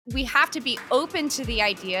we have to be open to the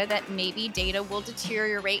idea that maybe data will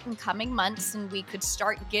deteriorate in coming months and we could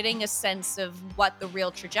start getting a sense of what the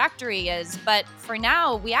real trajectory is. But for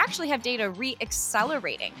now, we actually have data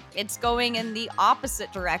re-accelerating. It's going in the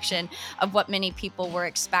opposite direction of what many people were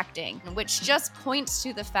expecting, which just points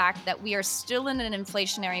to the fact that we are still in an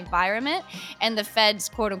inflationary environment and the Fed's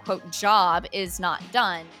quote unquote job is not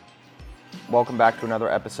done. Welcome back to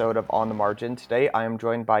another episode of On the Margin. Today, I am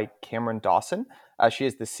joined by Cameron Dawson. She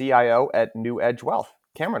is the CIO at New Edge Wealth.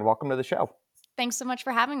 Cameron, welcome to the show. Thanks so much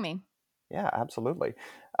for having me. Yeah, absolutely.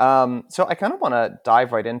 So I kind of want to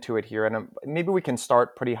dive right into it here, and maybe we can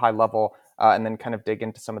start pretty high level and then kind of dig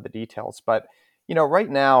into some of the details. But right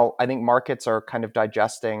now, I think markets are kind of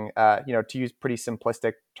digesting, to use pretty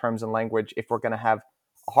simplistic terms and language, if we're going to have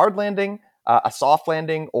a hard landing, a soft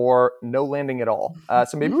landing, or no landing at all.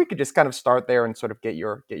 So maybe we could just kind of start there and sort of get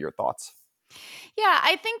your thoughts. Yeah,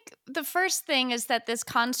 I think the first thing is that this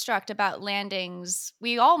construct about landings,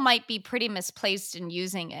 we all might be pretty misplaced in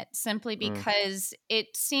using it simply because it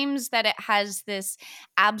seems that it has this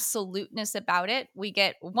absoluteness about it. We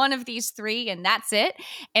get one of these three and that's it.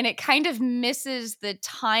 And it kind of misses the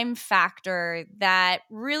time factor that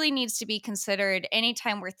really needs to be considered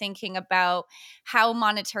anytime we're thinking about how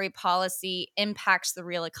monetary policy impacts the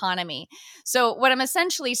real economy. So, what I'm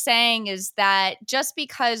essentially saying is that just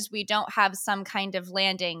because we don't have some kind of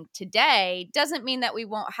landing today doesn't mean that we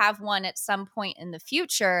won't have one at some point in the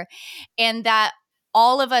future, and that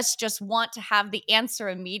all of us just want to have the answer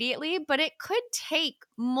immediately, but it could take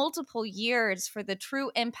multiple years for the true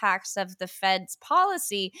impacts of the Fed's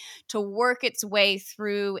policy to work its way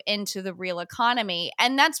through into the real economy.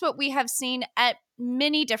 And that's what we have seen at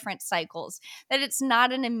many different cycles, that it's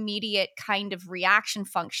not an immediate kind of reaction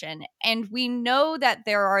function. And we know that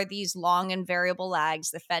there are these long and variable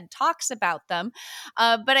lags. The Fed talks about them.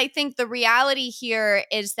 But I think the reality here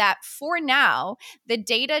is that for now, the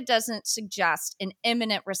data doesn't suggest an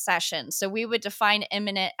imminent recession. So we would define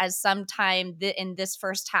imminent as sometime in this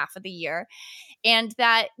first half of the year. And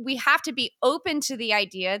that we have to be open to the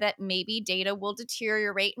idea that maybe data will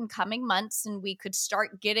deteriorate in coming months and we could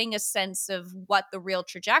start getting a sense of what the real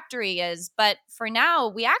trajectory is. But for now,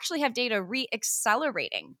 we actually have data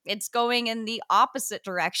re-accelerating. It's going in the opposite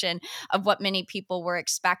direction of what many people were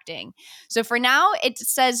expecting. So for now, it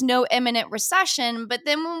says no imminent recession. But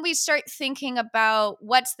then when we start thinking about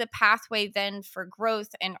what's the pathway then for growth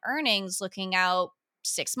and earnings looking out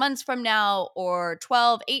 6 months from now or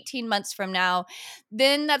 12, 18 months from now,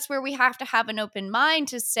 then that's where we have to have an open mind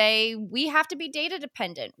to say we have to be data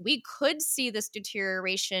dependent. We could see this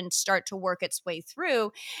deterioration start to work its way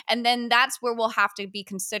through. And then that's where we'll have to be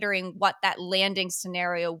considering what that landing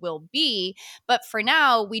scenario will be. But for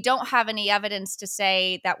now, we don't have any evidence to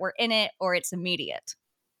say that we're in it or it's immediate.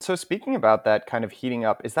 So speaking about that kind of heating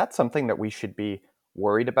up, is that something that we should be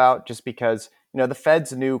worried about? Just because, the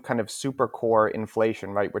Fed's new kind of super core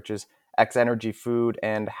inflation, right, which is X energy, food,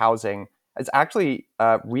 and housing, is actually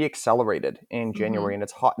reaccelerated in January, and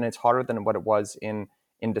it's hot, and it's hotter than what it was in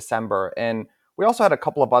December. And we also had a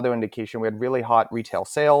couple of other indications. We had really hot retail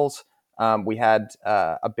sales. We had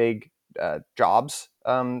a big jobs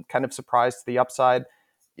kind of surprise to the upside.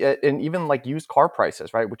 And even like used car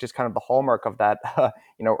prices, right, which is kind of the hallmark of that,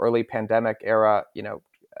 early pandemic era,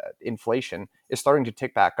 inflation is starting to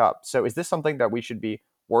tick back up. So is this something that we should be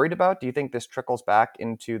worried about? Do you think this trickles back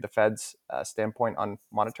into the Fed's standpoint on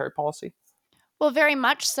monetary policy? Well, very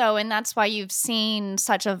much so. And that's why you've seen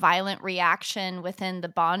such a violent reaction within the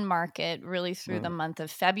bond market really through the month of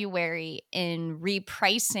February in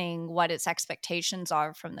repricing what its expectations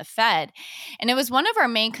are from the Fed. And it was one of our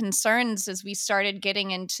main concerns as we started getting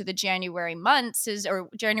into the January months or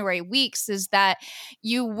January weeks is that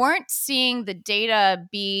you weren't seeing the data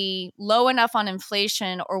be low enough on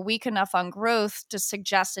inflation or weak enough on growth to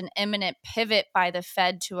suggest an imminent pivot by the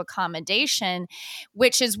Fed to accommodation,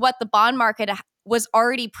 which is what the bond market was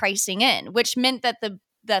already pricing in, which meant that the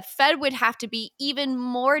Fed would have to be even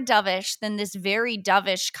more dovish than this very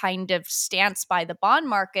dovish kind of stance by the bond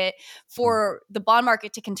market for the bond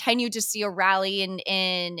market to continue to see a rally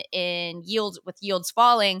in yields with yields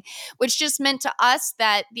falling, which just meant to us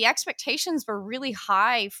that the expectations were really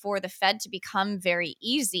high for the Fed to become very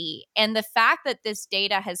easy. And the fact that this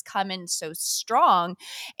data has come in so strong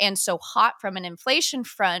and so hot from an inflation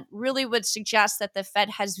front really would suggest that the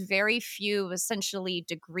Fed has very few essentially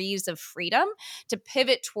degrees of freedom to pivot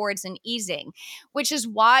pivot towards an easing, which is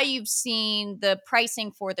why you've seen the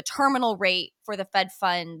pricing for the terminal rate for the Fed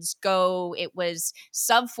funds go. It was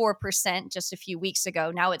sub 4% just a few weeks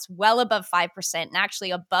ago. Now it's well above 5% and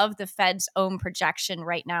actually above the Fed's own projection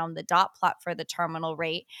right now in the dot plot for the terminal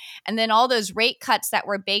rate. And then all those rate cuts that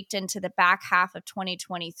were baked into the back half of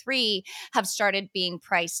 2023 have started being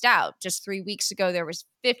priced out. Just 3 weeks ago, there was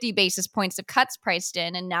 50 basis points of cuts priced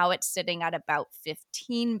in, and now it's sitting at about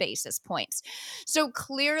 15 basis points. So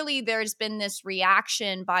clearly, there's been this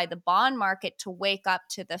reaction by the bond market to wake up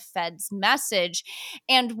to the Fed's message.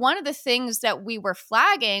 And one of the things that we were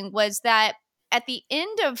flagging was that at the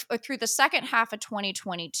end of or through the second half of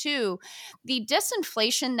 2022, the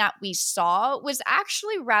disinflation that we saw was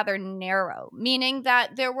actually rather narrow, meaning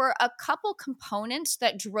that there were a couple components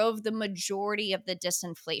that drove the majority of the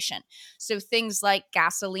disinflation. So things like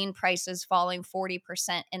gasoline prices falling 40%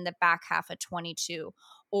 in the back half of 22,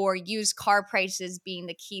 or used car prices being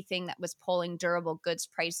the key thing that was pulling durable goods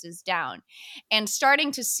prices down. And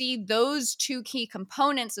starting to see those two key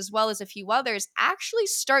components, as well as a few others, actually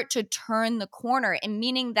start to turn the corner, and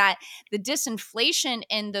meaning that the disinflation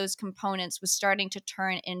in those components was starting to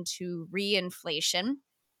turn into reinflation,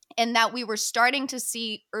 and that we were starting to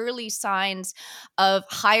see early signs of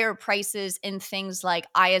higher prices in things like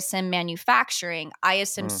ISM manufacturing,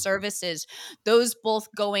 ISM services, those both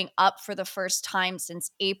going up for the first time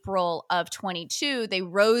since April of 22. They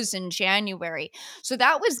rose in January. So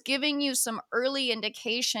that was giving you some early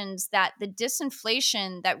indications that the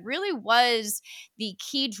disinflation that really was the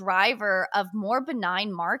key driver of more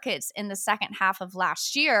benign markets in the second half of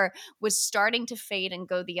last year was starting to fade and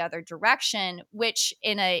go the other direction, which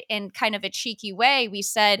in kind of a cheeky way, we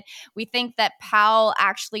said we think that Powell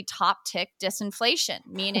actually top ticked disinflation,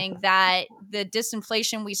 meaning that the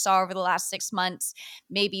disinflation we saw over the last 6 months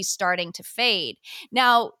may be starting to fade.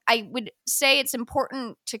 Now, I would say it's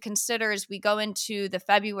important to consider as we go into the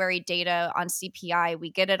February data on CPI, we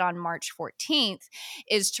get it on March 14th,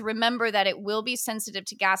 is to remember that it will be sensitive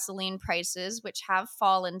to gasoline prices, which have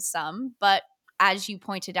fallen some, but as you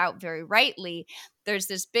pointed out very rightly, there's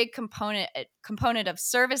this big component of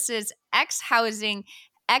services, X housing,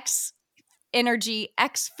 X energy,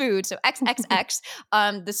 X food, so XXX,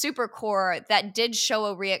 the super core that did show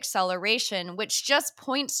a reacceleration, which just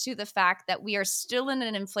points to the fact that we are still in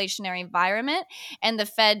an inflationary environment and the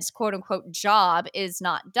Fed's quote unquote job is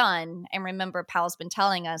not done. And remember, Powell's been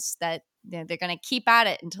telling us that they're going to keep at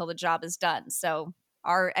it until the job is done. So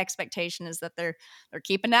our expectation is that they're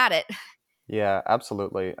keeping at it. Yeah,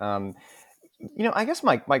 absolutely. I guess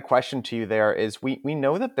my question to you there is we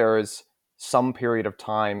know that there is some period of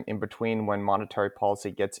time in between when monetary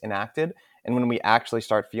policy gets enacted and when we actually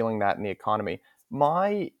start feeling that in the economy.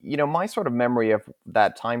 My sort of memory of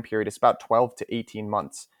that time period is about 12 to 18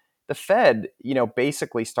 months. The Fed,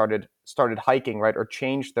 basically started hiking, right, or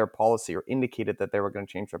changed their policy or indicated that they were going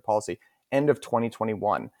to change their policy end of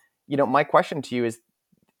 2021. My question to you is,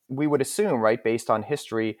 we would assume, right, based on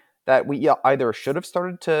history, that we either should have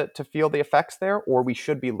started to feel the effects there, or we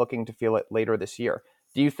should be looking to feel it later this year.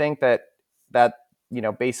 Do you think that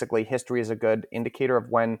basically history is a good indicator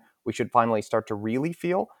of when we should finally start to really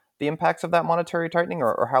feel the impacts of that monetary tightening,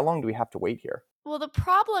 or how long do we have to wait here? Well, the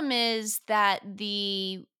problem is that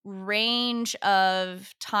the range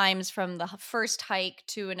of times from the first hike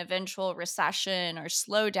to an eventual recession or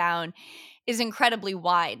slowdown is incredibly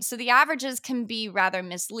wide. So the averages can be rather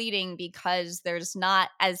misleading because there's not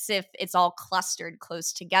as if it's all clustered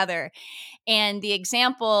close together. And the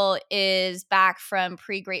example is back from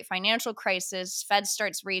pre-great financial crisis. Fed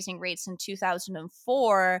starts raising rates in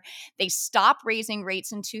 2004. They stop raising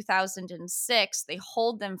rates in 2006. They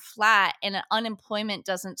hold them flat, and unemployment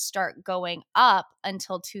doesn't start going up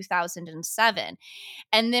until 2007.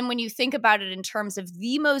 And then when you think about it in terms of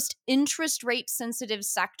the most interest rate sensitive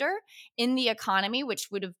sector in the economy, which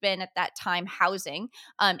would have been at that time housing,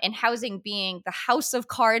 and housing being the house of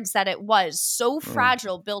cards that it was, so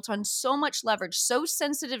fragile, built on so much leverage, so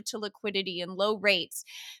sensitive to liquidity and low rates.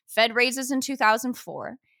 Fed raises in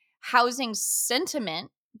 2004. Housing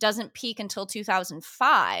sentiment doesn't peak until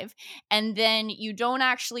 2005, and then you don't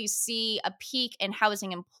actually see a peak in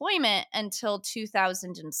housing employment until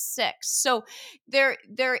 2006. So there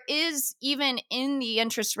is, even in the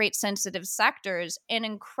interest rate sensitive sectors, an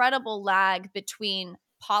incredible lag between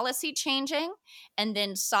policy changing and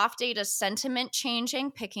then soft data sentiment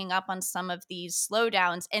changing, picking up on some of these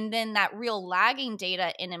slowdowns, and then that real lagging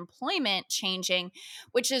data in employment changing,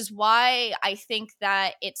 which is why I think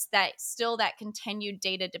that it's that still that continued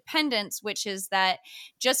data dependence, which is that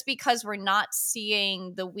just because we're not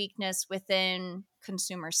seeing the weakness within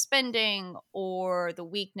consumer spending or the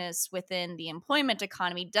weakness within the employment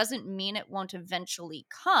economy doesn't mean it won't eventually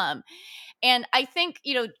come. And I think,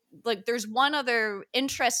 like there's one other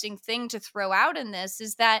interesting thing to throw out in this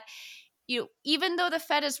is that, even though the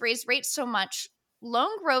Fed has raised rates so much,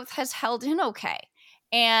 loan growth has held in okay.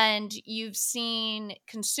 And you've seen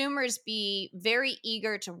consumers be very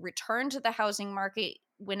eager to return to the housing market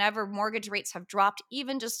whenever mortgage rates have dropped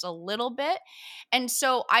even just a little bit. And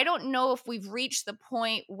so I don't know if we've reached the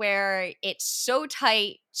point where it's so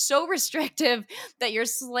tight, so restrictive that you're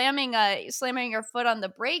slamming your foot on the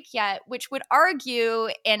brake yet, which would argue,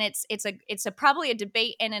 and it's a probably a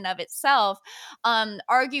debate in and of itself,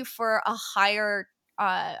 argue for a higher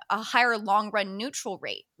long run neutral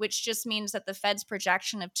rate, which just means that the Fed's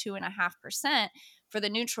projection of 2.5% for the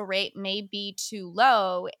neutral rate may be too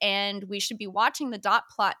low. And we should be watching the dot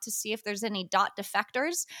plot to see if there's any dot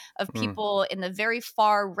defectors of people in the very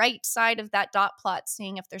far right side of that dot plot,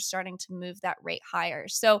 seeing if they're starting to move that rate higher.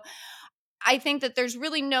 So I think that there's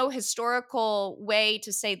really no historical way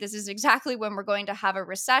to say this is exactly when we're going to have a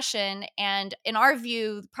recession. And in our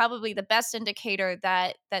view, probably the best indicator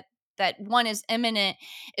that one is imminent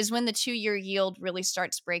is when the 2-year yield really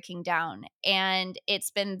starts breaking down. And it's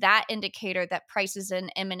been that indicator that prices in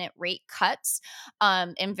imminent rate cuts,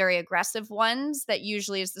 and very aggressive ones, that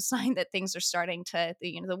usually is the sign that things are starting to,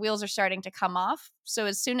 the wheels are starting to come off. So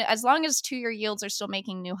as long as 2-year yields are still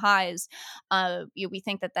making new highs, we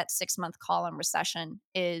think that 6-month call on recession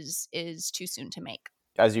is too soon to make.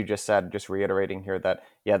 As you just said, just reiterating here that,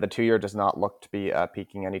 yeah, the 2-year does not look to be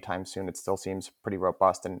peaking anytime soon. It still seems pretty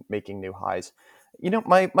robust and making new highs.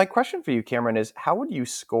 My question for you, Cameron, is how would you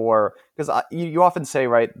score, because you often say,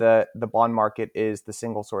 right, the bond market is the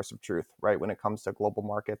single source of truth, right, when it comes to global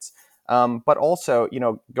markets. But also,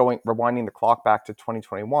 rewinding the clock back to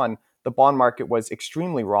 2021, the bond market was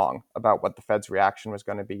extremely wrong about what the Fed's reaction was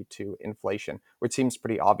going to be to inflation, which seems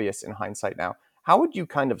pretty obvious in hindsight now. How would you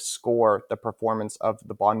kind of score the performance of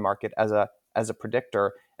the bond market as a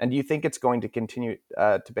predictor? And do you think it's going to continue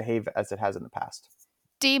to behave as it has in the past?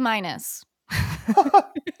 D minus.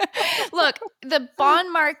 Look, the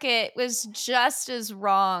bond market was just as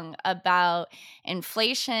wrong about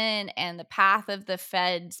inflation and the path of the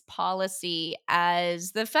Fed's policy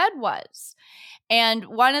as the Fed was. And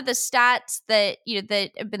one of the stats that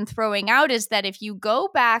that have been throwing out is that if you go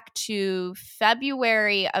back to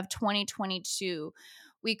February of 2022,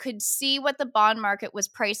 we could see what the bond market was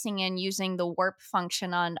pricing in using the WARP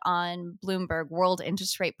function on Bloomberg, World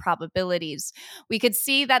Interest Rate Probabilities. We could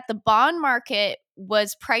see that the bond market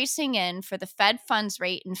was pricing in for the Fed funds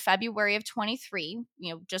rate in February of 23,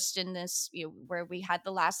 just in this, where we had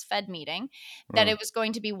the last Fed meeting, that it was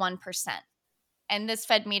going to be 1%. And this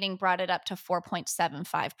Fed meeting brought it up to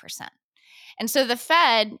 4.75%. And so the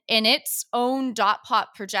Fed, in its own dot plot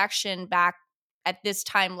projection back at this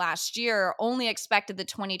time last year, only expected the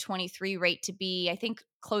 2023 rate to be, I think,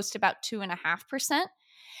 close to about 2.5%.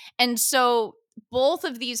 And so both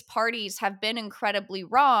of these parties have been incredibly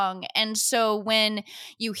wrong. And so when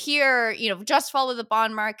you hear, just follow the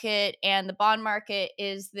bond market, and the bond market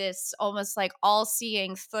is this almost like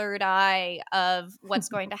all-seeing third eye of what's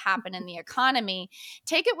going to happen in the economy,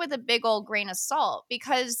 take it with a big old grain of salt,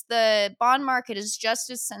 because the bond market is just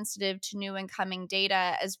as sensitive to new incoming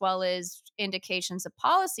data as well as indications of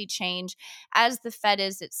policy change as the Fed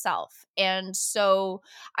is itself. And so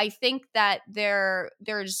I think that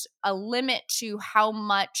there's a limit to how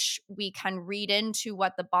much we can read into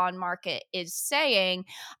what the bond market is saying,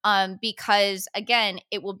 because again,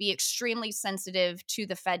 it will be extremely sensitive to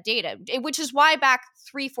the Fed data, which is why back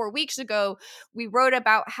 3-4 weeks ago, we wrote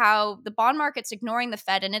about how the bond market's ignoring the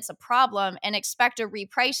Fed and it's a problem, and expect a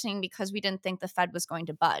repricing because we didn't think the Fed was going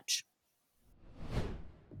to budge.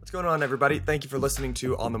 What's going on, everybody? Thank you for listening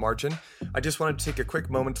to On the Margin. I just wanted to take a quick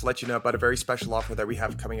moment to let you know about a very special offer that we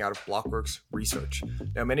have coming out of Blockworks Research.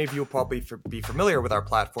 Now, many of you will probably be familiar with our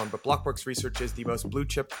platform, but Blockworks Research is the most blue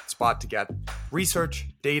chip spot to get research,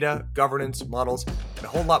 data, governance, models, and a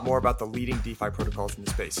whole lot more about the leading DeFi protocols in the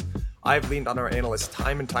space. I've leaned on our analysts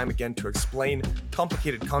time and time again to explain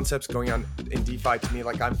complicated concepts going on in DeFi to me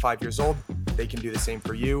like I'm 5 years old. They can do the same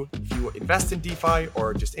for you. If you invest in DeFi or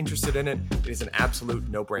are just interested in it, it is an absolute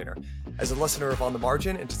no-brainer. As a listener of On the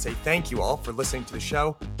Margin, and to say thank you all for listening to the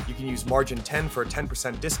show, you can use Margin 10 for a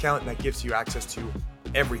 10% discount, and that gives you access to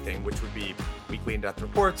everything, which would be weekly in-depth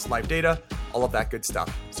reports, live data, all of that good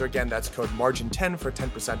stuff. So again, that's code Margin 10 for a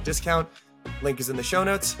 10% discount. Link is in the show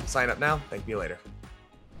notes. Sign up now. Thank you later.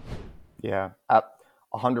 Yeah,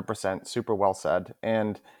 100%. Super well said.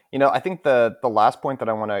 And, I think the last point that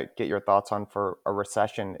I want to get your thoughts on for a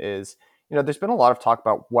recession is, there's been a lot of talk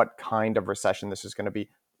about what kind of recession this is going to be,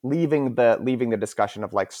 leaving the discussion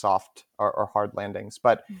of like soft or hard landings.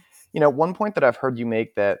 But one point that I've heard you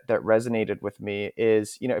make that resonated with me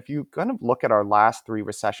is, if you kind of look at our last three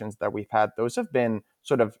recessions that we've had, those have been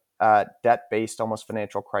sort of debt-based, almost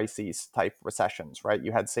financial crises type recessions, right?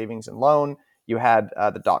 You had savings and loan, you had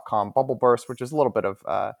the dot-com bubble burst, which is a little bit of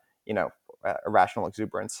irrational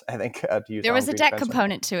exuberance, I think, to use there was a Green debt defense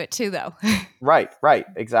component to it too, though. Right,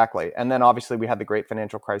 exactly. And then obviously we had the great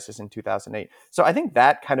financial crisis in 2008. So I think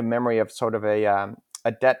that kind of memory of sort of a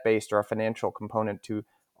debt-based or a financial component to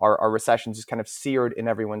our recessions is kind of seared in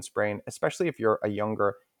everyone's brain, especially if you're a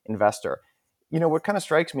younger investor. What kind of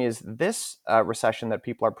strikes me is this recession that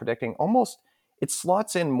people are predicting almost it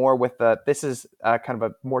slots in more with this is kind of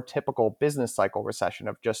a more typical business cycle recession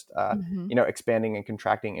of just expanding and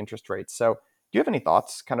contracting interest rates. So do you have any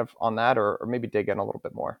thoughts kind of on that, or maybe dig in a little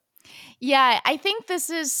bit more? Yeah, I think this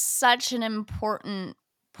is such an important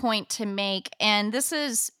point to make, and this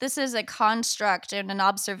is a construct and an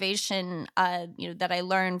observation that I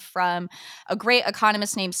learned from a great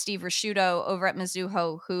economist named Steve Risciuto over at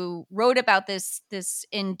Mizuho, who wrote about this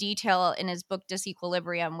in detail in his book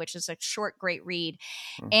Disequilibrium, which is a short great read.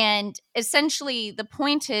 And essentially the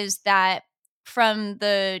point is that from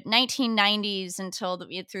the 1990s until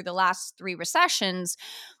through the last three recessions,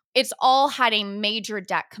 it's all had a major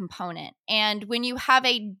debt component. And when you have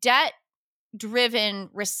a debt driven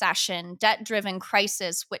recession, debt driven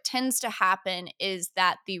crisis, what tends to happen is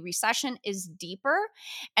that the recession is deeper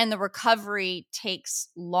and the recovery takes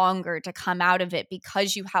longer to come out of it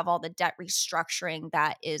because you have all the debt restructuring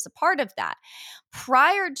that is a part of that.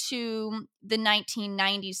 Prior to the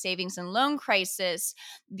 1990 savings and loan crisis,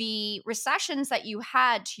 the recessions that you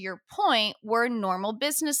had, to your point, were normal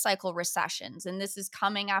business cycle recessions. And this is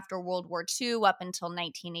coming after World War II up until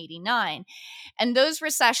 1989. And those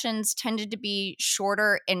recessions tended to be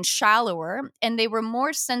shorter and shallower, and they were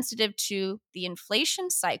more sensitive to the inflation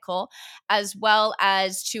cycle, as well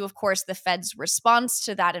as to, of course, the Fed's response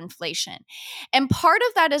to that inflation. And part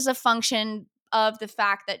of that is a function of the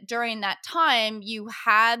fact that during that time, you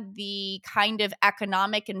had the kind of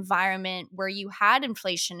economic environment where you had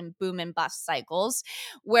inflation and boom and bust cycles,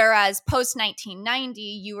 whereas post 1990,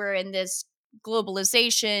 you were in this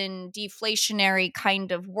globalization, deflationary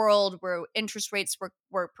kind of world where interest rates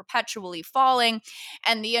were perpetually falling.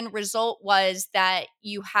 And the end result was that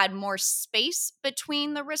you had more space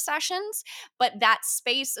between the recessions, but that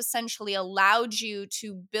space essentially allowed you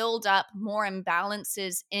to build up more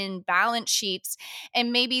imbalances in balance sheets.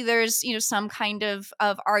 And maybe there's, some kind of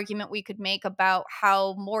argument we could make about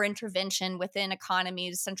how more intervention within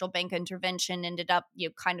economies, central bank intervention ended up,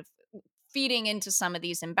 kind of feeding into some of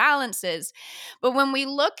these imbalances. But when we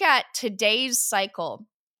look at today's cycle,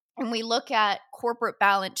 and we look at corporate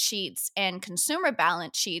balance sheets and consumer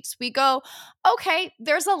balance sheets, we go, okay,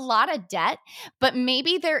 there's a lot of debt, but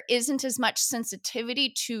maybe there isn't as much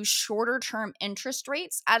sensitivity to shorter term interest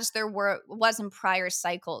rates as there was in prior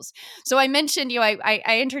cycles. So I mentioned,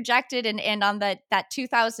 I interjected and on that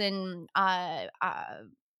 2000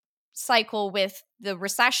 cycle with the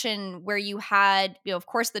recession where you had, of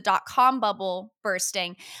course, the dot-com bubble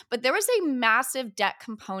bursting, but there was a massive debt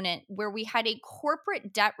component where we had a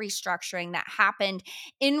corporate debt restructuring that happened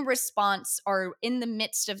in response or in the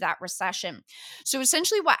midst of that recession. So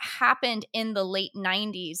essentially what happened in the late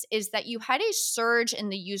 90s is that you had a surge in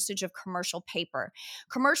the usage of commercial paper.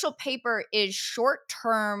 Commercial paper is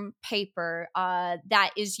short-term paper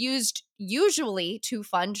that is used usually to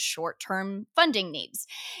fund short-term funding needs.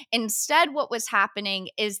 Instead, what was happening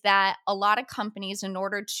is that a lot of companies, in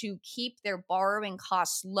order to keep their borrowing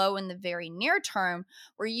costs low in the very near term,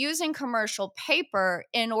 were using commercial paper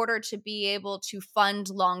in order to be able to fund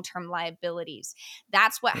long-term liabilities.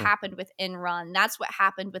 That's what happened with Enron. That's what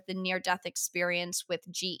happened with the near-death experience with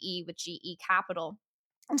GE Capital.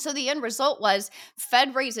 And so the end result was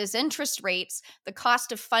Fed raises interest rates, the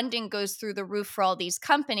cost of funding goes through the roof for all these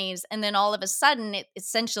companies, and then all of a sudden,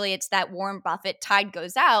 it's that Warren Buffett tide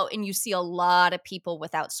goes out, and you see a lot of people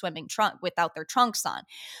without their trunks on.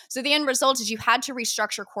 So the end result is you had to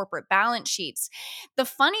restructure corporate balance sheets. The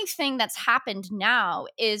funny thing that's happened now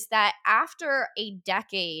is that after a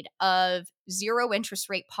decade of zero interest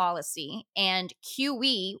rate policy and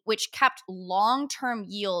QE, which kept long-term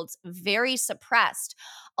yields very suppressed,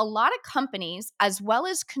 a lot of companies, as well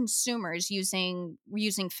as consumers using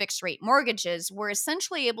fixed rate mortgages, were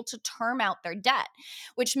essentially able to term out their debt,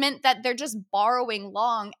 which meant that they're just borrowing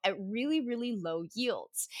long at really, really low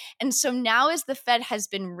yields. And so now, as the Fed has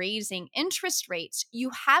been raising interest rates,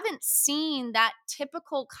 you haven't seen that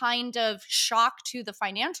typical kind of shock to the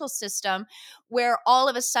financial system where all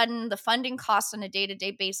of a sudden the funding costs on a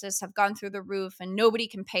day-to-day basis have gone through the roof and nobody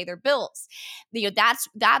can pay their bills.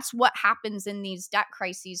 That's what happens in these debt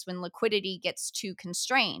crises when liquidity gets too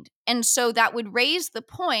constrained. And so that would raise the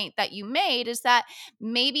point that you made, is that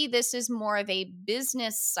maybe this is more of a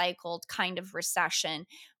business cycle kind of recession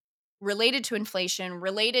related to inflation,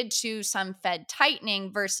 related to some Fed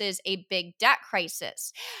tightening versus a big debt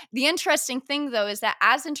crisis. The interesting thing, though, is that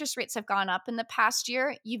as interest rates have gone up in the past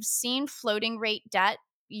year, you've seen floating rate debt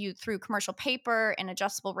through commercial paper and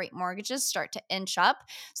adjustable rate mortgages start to inch up.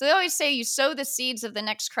 So they always say you sow the seeds of the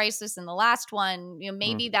next crisis in the last one.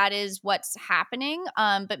 Maybe that is what's happening,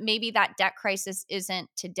 but maybe that debt crisis isn't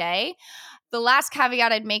today. The last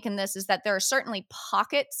caveat I'd make in this is that there are certainly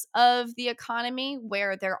pockets of the economy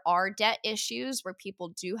where there are debt issues, where people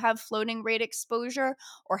do have floating rate exposure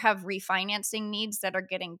or have refinancing needs that are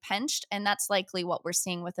getting pinched. And that's likely what we're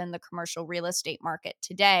seeing within the commercial real estate market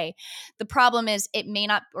today. The problem is it may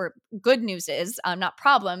not, or good news is, not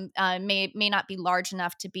problem, may not be large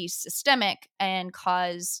enough to be systemic and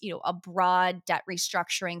cause, a broad debt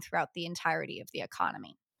restructuring throughout the entirety of the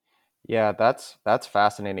economy. Yeah, that's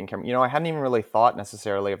fascinating, Kim. I hadn't even really thought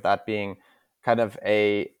necessarily of that being kind of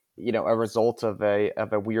a result of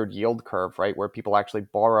a weird yield curve, right? Where people actually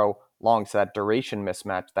borrow long. So that duration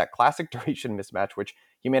mismatch, that classic duration mismatch, which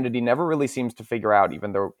humanity never really seems to figure out,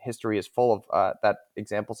 even though history is full of that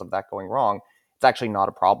examples of that going wrong. It's actually not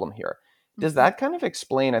a problem here. Does that kind of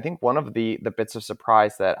explain? I think one of the bits of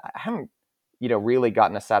surprise that I haven't really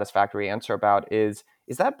gotten a satisfactory answer about is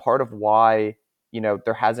that part of why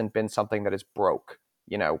there hasn't been something that is broke,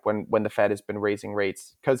 when the Fed has been raising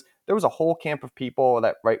rates, because there was a whole camp of people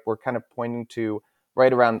that, right, were kind of pointing to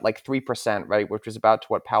right around like 3%, right, which was about to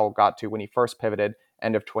what Powell got to when he first pivoted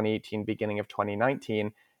end of 2018, beginning of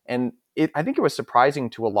 2019. And I think it was surprising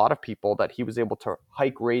to a lot of people that he was able to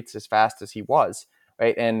hike rates as fast as he was,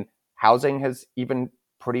 right? And housing has even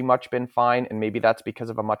pretty much been fine. And maybe that's because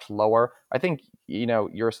of a much lower, I think,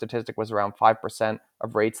 your statistic was around 5%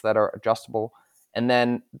 of rates that are adjustable. And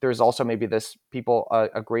then there's also maybe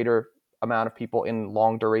a greater amount of people in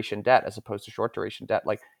long duration debt as opposed to short duration debt.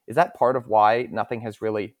 Like, is that part of why nothing has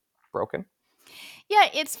really broken? Yeah,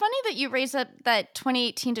 it's funny that you raise up that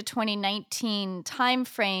 2018 to 2019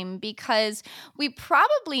 timeframe, because we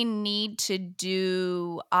probably need to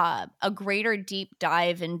do a greater deep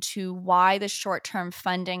dive into why the short-term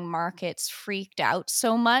funding markets freaked out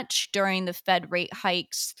so much during the Fed rate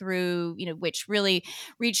hikes through, which really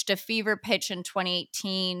reached a fever pitch in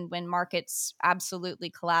 2018 when markets absolutely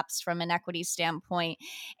collapsed from an equity standpoint.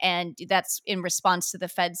 And that's in response to the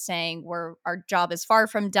Fed saying our job is far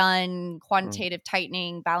from done, quantitative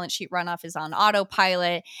tightening, balance sheet runoff is on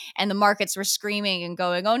autopilot, and the markets were screaming and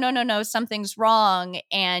going, oh, no, something's wrong.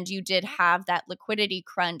 And you did have that liquidity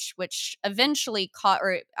crunch, which eventually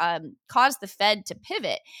caused the Fed to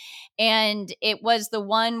pivot. And it was the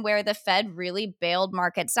one where the Fed really bailed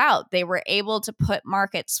markets out. They were able to put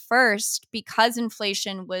markets first because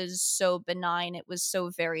inflation was so benign, it was so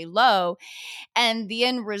very low. And the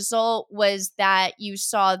end result was that you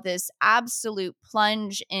saw this absolute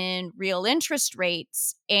plunge in real interest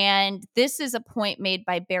rates. And this is a point made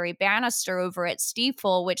by Barry Bannister over at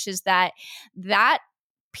Stifel, which is that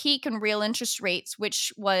peak in real interest rates,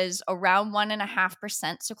 which was around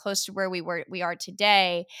 1.5%, so close to where we are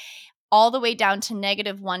today, all the way down to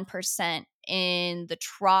 -1% in the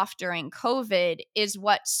trough during COVID, is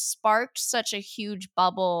what sparked such a huge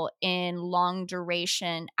bubble in long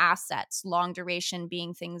duration assets. Long duration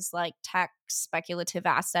being things like tech, speculative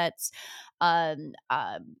assets,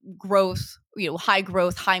 growth, high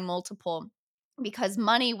growth, high multiple, because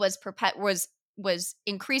money was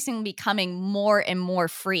increasingly becoming more and more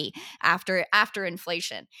free after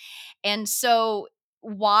inflation. And so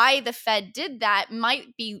why the Fed did that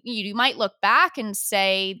might be, you might look back and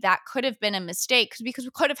say that could have been a mistake, because we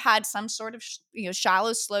could have had some sort of shallow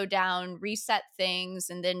slowdown, reset things,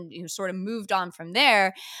 and then sort of moved on from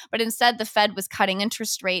there. But instead, the Fed was cutting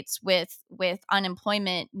interest rates with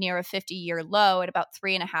unemployment near a 50-year low at about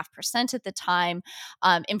 3.5% at the time.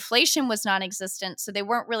 Inflation was non-existent, so they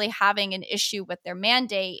weren't really having an issue with their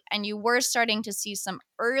mandate, and you were starting to see some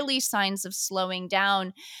early signs of slowing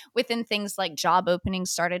down within things like job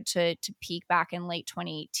openings started to peak back in late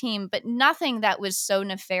 2018, but nothing that was so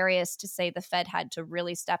nefarious to say the Fed had to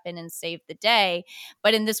really step in and save the day.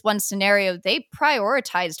 But in this one scenario, they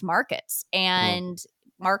prioritized markets, and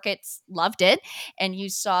markets loved it. And you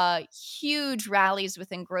saw huge rallies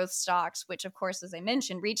within growth stocks, which, of course, as I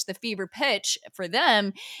mentioned, reached the fever pitch for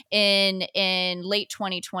them in late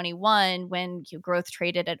 2021 when growth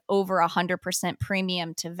traded at over 100%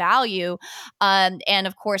 premium to value. And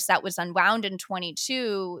of course, that was unwound in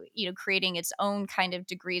 22, creating its own kind of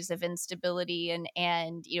degrees of instability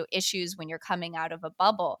and issues when you're coming out of a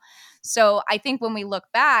bubble. So I think when we look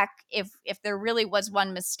back, if there really was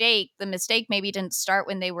one mistake, the mistake maybe didn't start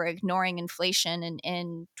when they were ignoring inflation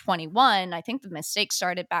in 21. I think the mistake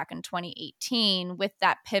started back in 2018 with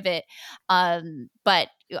that pivot. But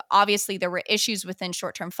obviously there were issues within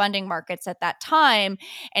short-term funding markets at that time.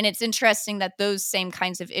 And it's interesting that those same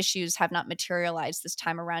kinds of issues have not materialized this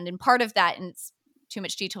time around. And part of that, and it's too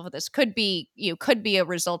much detail for this, could be a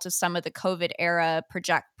result of some of the COVID era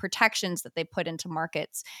protections that they put into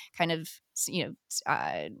markets, kind of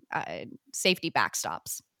safety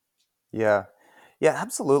backstops. Yeah. Yeah,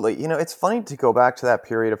 absolutely. It's funny to go back to that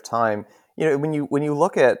period of time. When you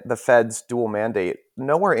look at the Fed's dual mandate,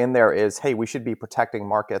 nowhere in there is, hey, we should be protecting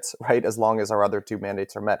markets, right, as long as our other two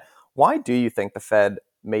mandates are met. Why do you think the Fed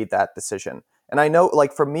made that decision? And I know,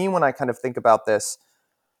 like, for me, when I kind of think about this,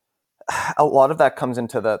 a lot of that comes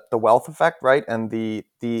into the wealth effect, right? And the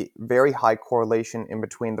very high correlation in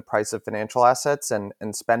between the price of financial assets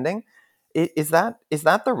and spending. Is that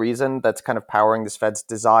the reason that's kind of powering this Fed's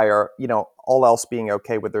desire, all else being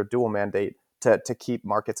okay with their dual mandate, to keep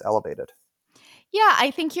markets elevated? Yeah,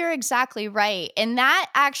 I think you're exactly right. And that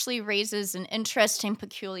actually raises an interesting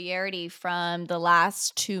peculiarity from the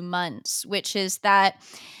last 2 months, which is that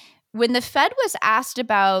when the Fed was asked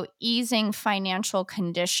about easing financial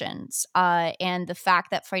conditions and the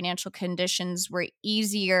fact that financial conditions were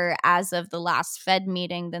easier as of the last Fed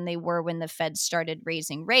meeting than they were when the Fed started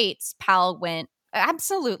raising rates, Powell went,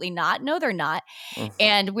 absolutely not. No, they're not. Mm,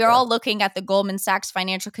 And we're yeah, all looking at the Goldman Sachs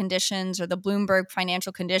financial conditions or the Bloomberg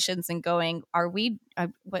financial conditions and going,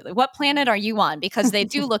 what planet are you on? Because they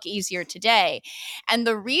do look easier today. And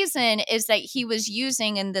the reason is that he was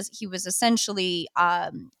using, and this, he was essentially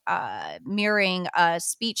mirroring a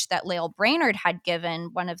speech that Lael Brainerd had given,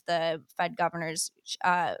 one of the Fed governors,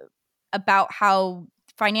 about how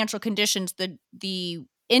financial conditions, the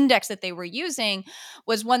index that they were using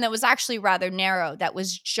was one that was actually rather narrow, that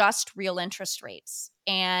was just real interest rates.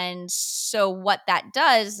 And so what that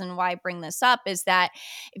does, and why I bring this up, is that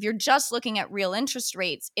if you're just looking at real interest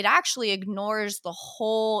rates, it actually ignores the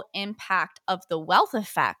whole impact of the wealth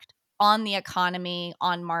effect on the economy,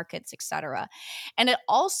 on markets, et cetera. And it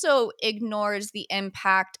also ignores the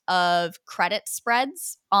impact of credit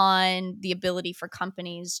spreads on the ability for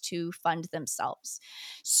companies to fund themselves.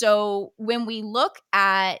 So when we look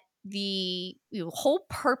at the whole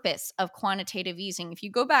purpose of quantitative easing, if you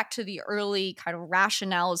go back to the early kind of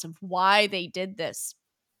rationales of why they did this,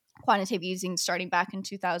 quantitative easing starting back in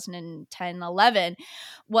 2010-11,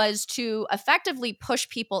 was to effectively push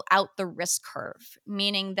people out the risk curve,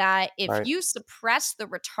 meaning that if right. you suppress the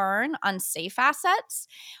return on safe assets,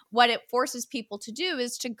 what it forces people to do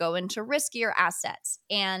is to go into riskier assets.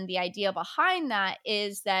 And the idea behind that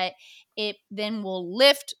is that it then will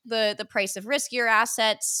lift the price of riskier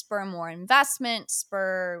assets, spur more investment,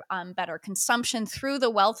 spur better consumption through the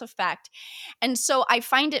wealth effect. And so I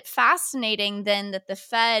find it fascinating then that the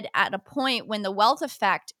Fed, at a point when the wealth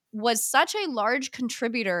effect was such a large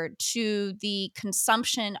contributor to the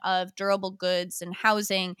consumption of durable goods and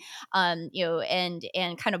housing, and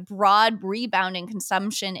kind of broad rebounding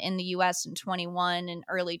consumption in the U.S. in 21 and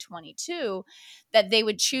early 22, that they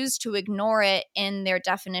would choose to ignore it in their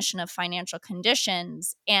definition of financial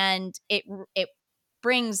conditions. And it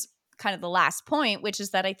brings kind of the last point, which is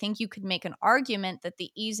that I think you could make an argument that the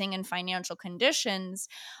easing in financial conditions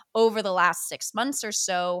over the last 6 months or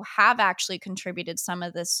so have actually contributed some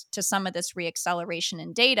of this reacceleration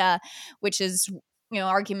in data, which is,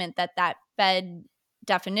 argument that Fed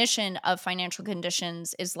definition of financial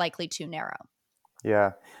conditions is likely too narrow.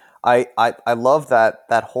 Yeah. I love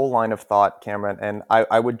that whole line of thought, Cameron. And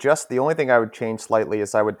I would just, the only thing I would change slightly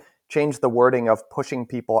is I would change the wording of pushing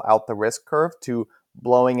people out the risk curve to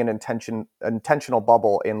blowing an intentional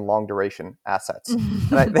bubble in long duration assets.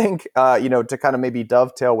 And I think, to kind of maybe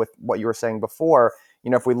dovetail with what you were saying before,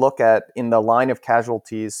 if we look at in the line of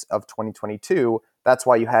casualties of 2022, that's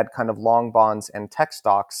why you had kind of long bonds and tech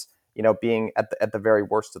stocks, being at the very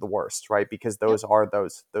worst of the worst, right? Because those are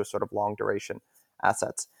those sort of long duration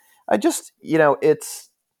assets. I just,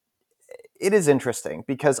 it is interesting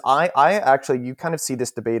because I actually, you kind of see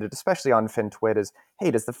this debated, especially on FinTwit, is,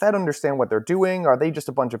 hey, does the Fed understand what they're doing? Are they just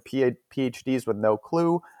a bunch of PhDs with no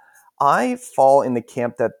clue? I fall in the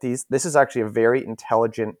camp that this is actually a very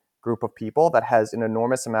intelligent group of people that has an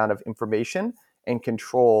enormous amount of information and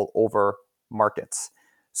control over markets.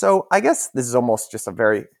 So I guess this is almost just a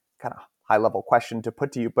very kind of high level question to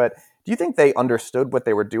put to you, but do you think they understood what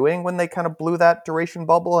they were doing when they kind of blew that duration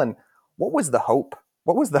bubble? And what was the hope?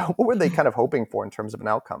 What were they kind of hoping for in terms of an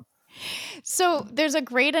outcome? So there's a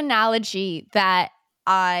great analogy that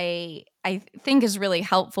I think is really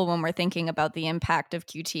helpful when we're thinking about the impact of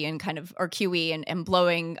QT and kind of, or QE, and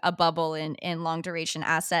blowing a bubble in long duration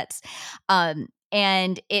assets.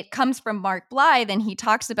 And it comes from Mark Blythe, and he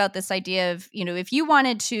talks about this idea of, if you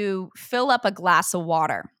wanted to fill up a glass of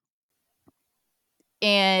water,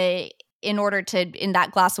 in order to, in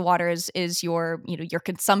that glass of water is your, your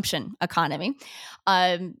consumption economy.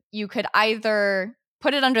 You could either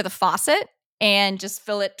put it under the faucet and just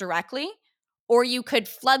fill it directly, or you could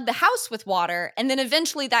flood the house with water, and then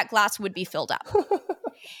eventually that glass would be filled up.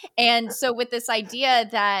 And so with this idea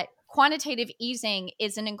that quantitative easing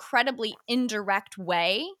is an incredibly indirect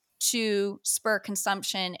way to spur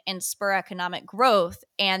consumption and spur economic growth,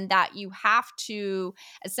 and that you have to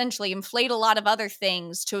essentially inflate a lot of other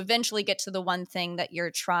things to eventually get to the one thing that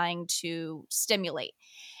you're trying to stimulate.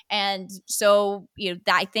 And so,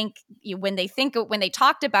 I think when they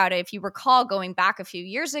talked about it, if you recall, going back a few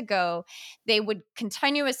years ago, they would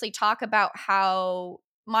continuously talk about how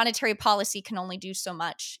monetary policy can only do so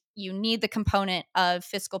much. You need the component of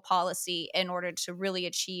fiscal policy in order to really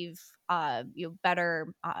achieve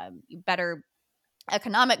better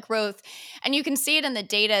economic growth. And you can see it in the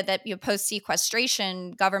data that post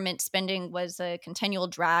sequestration, government spending was a continual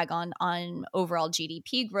drag on overall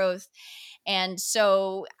GDP growth. And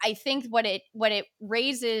so I think what it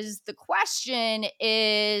raises the question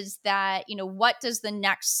is that, what does the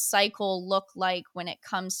next cycle look like when it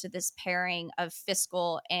comes to this pairing of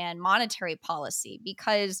fiscal and monetary policy?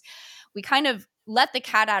 Because we kind of let the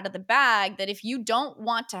cat out of the bag that if you don't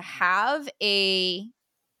want to have a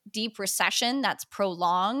deep recession that's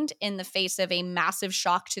prolonged in the face of a massive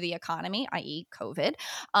shock to the economy, i.e. COVID,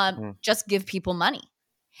 just give people money.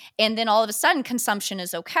 And then all of a sudden consumption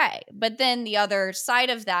is okay. But then the other side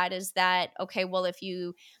of that is that, okay, well, if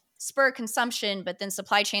you spur consumption, but then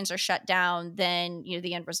supply chains are shut down, then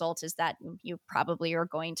the end result is that you probably are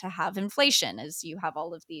going to have inflation, as you have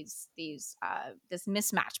all of this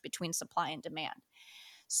mismatch between supply and demand.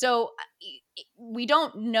 So we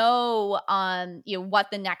don't know,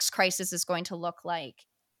 what the next crisis is going to look like.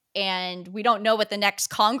 And we don't know what the next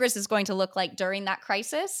Congress is going to look like during that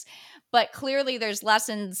crisis. But clearly there's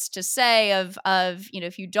lessons to say of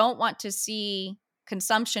if you don't want to see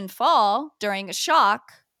consumption fall during a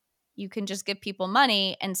shock, you can just give people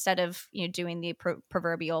money instead of doing the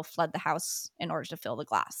proverbial flood the house in order to fill the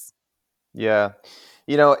glass. Yeah.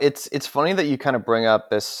 It's funny that you kind of bring up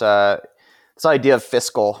this idea of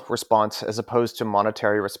fiscal response as opposed to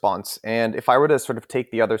monetary response. And if I were to sort of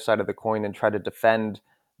take the other side of the coin and try to defend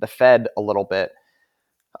the Fed a little bit,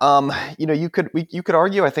 you could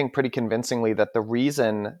argue, I think, pretty convincingly that the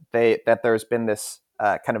reason that there's been this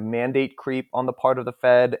kind of mandate creep on the part of the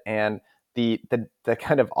Fed and the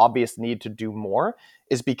kind of obvious need to do more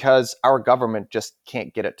is because our government just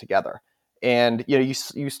can't get it together. And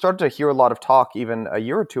you start to hear a lot of talk even a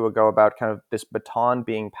year or two ago about kind of this baton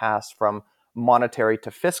being passed from monetary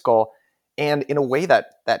to fiscal. And in a way that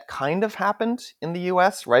kind of happened in the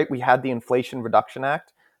US, right? We had the Inflation Reduction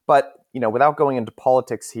Act, but without going into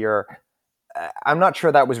politics here, I'm not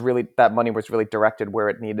sure that money was really directed where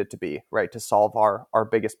it needed to be, right, to solve our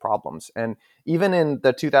biggest problems. And even in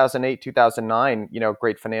the 2008, 2009,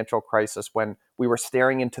 great financial crisis, when we were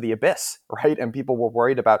staring into the abyss, right, and people were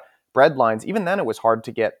worried about breadlines, even then it was hard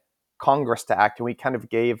to get Congress to act, and we kind of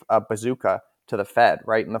gave a bazooka to the Fed,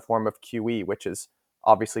 right, in the form of QE, which has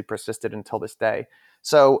obviously persisted until this day.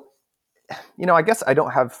 So, I guess I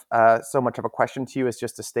don't have so much of a question to you as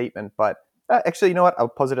just a statement, but actually, you know what? I'll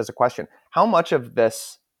pose it as a question. How much of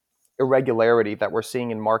this irregularity that we're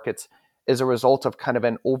seeing in markets is a result of kind of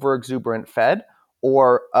an overexuberant Fed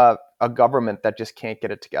or a government that just can't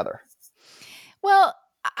get it together? Well,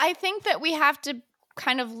 I think that we have to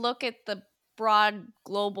kind of look at the broad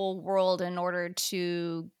global world in order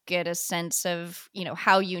to get a sense of,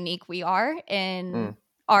 how unique we are in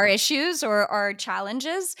our issues or our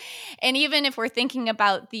challenges. And even if we're thinking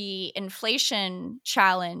about the inflation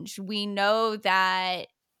challenge, we know that,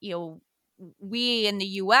 we in the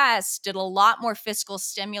US did a lot more fiscal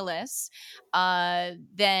stimulus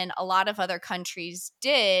than a lot of other countries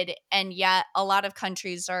did. And yet a lot of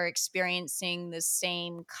countries are experiencing the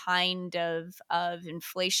same kind of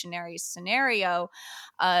inflationary scenario,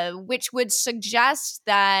 which would suggest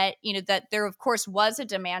that, that there, of course, was a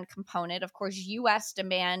demand component. Of course, US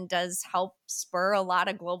demand does help spur a lot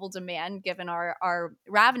of global demand given our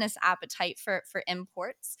ravenous appetite for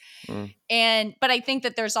imports. But I think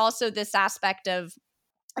that there's also this aspect of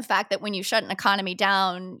the fact that when you shut an economy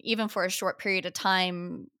down, even for a short period of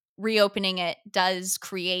time, reopening it does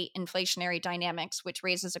create inflationary dynamics, which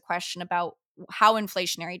raises a question about how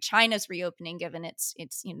inflationary China's reopening, given it's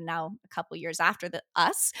now a couple years after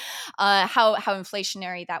us, how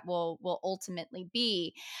inflationary that will ultimately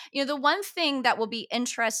be. The one thing that will be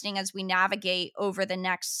interesting as we navigate over the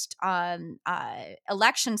next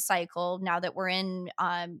election cycle, now that we're in,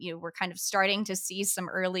 we're kind of starting to see some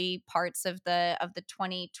early parts of the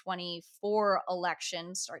 2024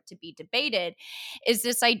 election start to be debated, is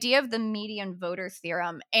this idea of the median voter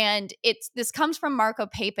theorem. And this comes from Marko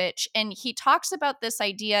Papic, and he talks about this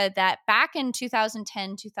idea that back in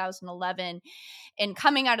 2010, 2011, and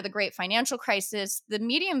coming out of the great financial crisis, the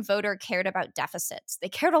median voter cared about deficits. They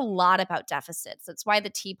cared a lot about deficits. That's why the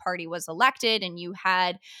Tea Party was elected, and you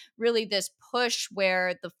had really this push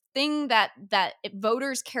where the thing that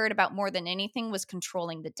voters cared about more than anything was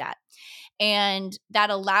controlling the debt. And that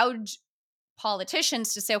allowed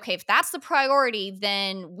politicians to say, okay, if that's the priority,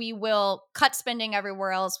 then we will cut spending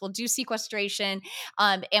everywhere else. We'll do sequestration,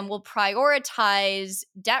 and we'll prioritize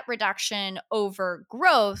debt reduction over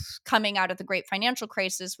growth coming out of the great financial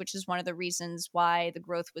crisis, which is one of the reasons why the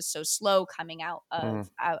growth was so slow coming out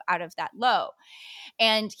of that low.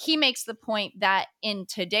 And he makes the point that in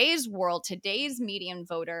today's world, today's median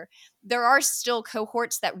voter, there are still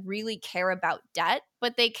cohorts that really care about debt,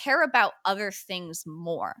 but they care about other things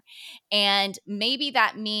more. And maybe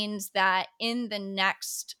that means that in the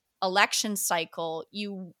next election cycle,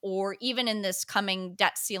 or even in this coming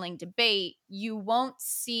debt ceiling debate, you won't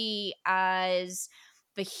see as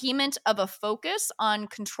vehement of a focus on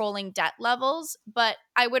controlling debt levels. But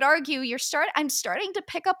I would argue I'm starting to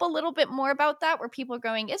pick up a little bit more about that, where people are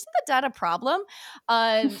going, isn't the debt a problem?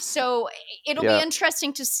 So it'll be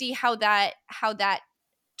interesting to see how that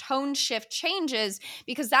tone shift changes,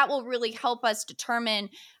 because that will really help us determine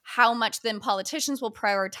how much then politicians will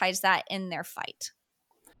prioritize that in their fight.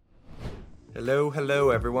 Hello,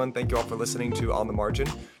 everyone. Thank you all for listening to On the Margin.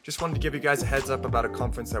 Just wanted to give you guys a heads up about a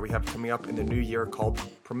conference that we have coming up in the new year called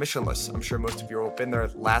Permissionless. I'm sure most of you have been there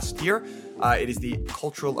last year. It is the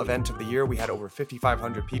cultural event of the year. We had over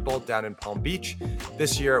 5,500 people down in Palm Beach.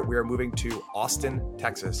 This year, we are moving to Austin,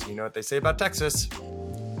 Texas. You know what they say about Texas?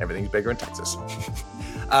 Everything's bigger in Texas.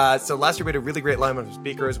 So last year we had a really great lineup of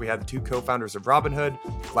speakers. We had the two co-founders of Robinhood,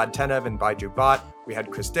 Vlad Tenev and Baiju Bhatt. We had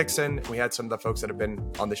Chris Dixon. We had some of the folks that have been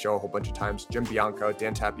on the show a whole bunch of times, Jim Bianco,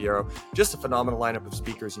 Dan Tapiero. Just a phenomenal lineup of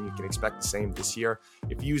speakers, and you can expect the same this year.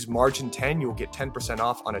 If you use Margin 10, you will get 10%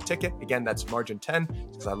 off on a ticket. Again, that's Margin 10,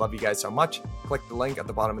 because I love you guys so much. Click the link at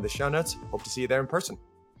the bottom of the show notes. Hope to see you there in person.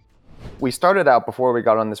 We started out before we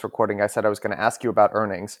got on this recording. I said I was going to ask you about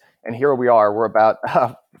earnings, and here we are. We're about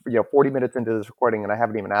 40 minutes into this recording, and I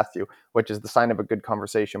haven't even asked you, which is the sign of a good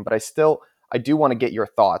conversation. But I do want to get your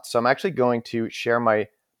thoughts. So I'm actually going to share my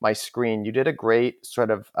screen. You did a great sort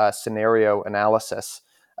of scenario analysis,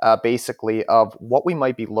 basically, of what we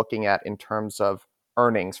might be looking at in terms of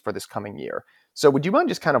earnings for this coming year. So would you mind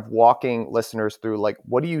just kind of walking listeners through, like,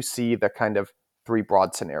 what do you see the kind of three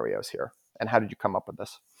broad scenarios here? And how did you come up with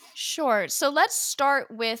this? Sure. So let's start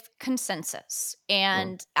with consensus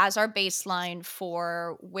and as our baseline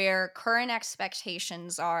for where current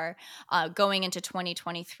expectations are going into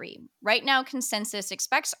 2023. Right now, consensus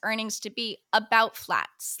expects earnings to be about flat,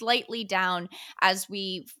 slightly down as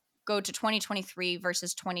we go to 2023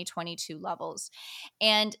 versus 2022 levels.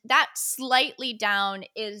 And that slightly down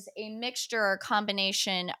is a mixture or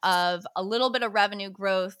combination of a little bit of revenue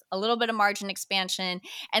growth, a little bit of margin expansion,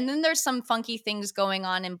 and then there's some funky things going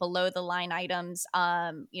on in below the line items.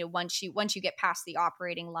 Once you get past the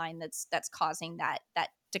operating line, that's causing that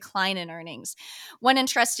decline in earnings. One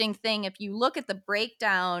interesting thing, if you look at the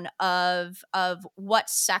breakdown of what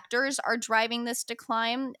sectors are driving this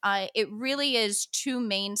decline, it really is two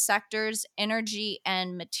main sectors: energy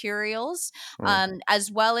and materials, as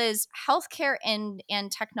well as healthcare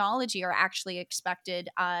and technology are actually expected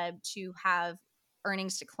to have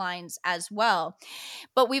earnings declines as well.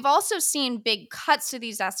 But we've also seen big cuts to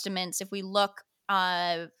these estimates. If we look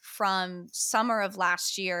from summer of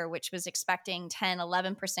last year, which was expecting 10,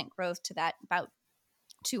 11% growth, to that about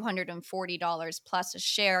 $240 plus a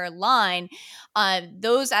share line,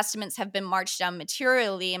 those estimates have been marched down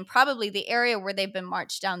materially. And probably the area where they've been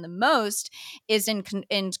marched down the most is in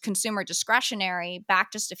consumer discretionary.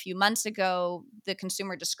 Back just a few months ago, the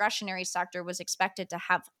consumer discretionary sector was expected to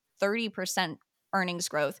have 30% earnings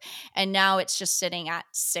growth, and now it's just sitting at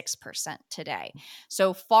 6% today.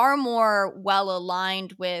 So far more well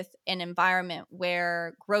aligned with an environment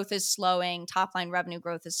where growth is slowing, top line revenue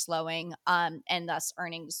growth is slowing, and thus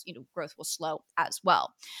earnings growth will slow as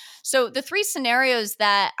well. So the three scenarios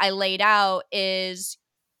that I laid out is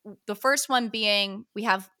the first one being we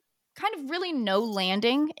have kind of really no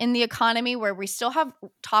landing in the economy where we still have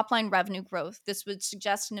top line revenue growth. This would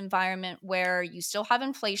suggest an environment where you still have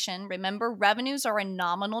inflation. Remember, revenues are a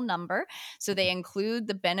nominal number, so they include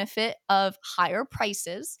the benefit of higher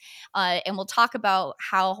prices. And we'll talk about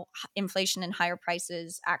how inflation and higher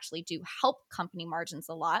prices actually do help company margins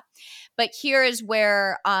a lot. But here is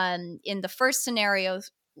where, in the first scenario,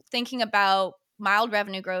 thinking about mild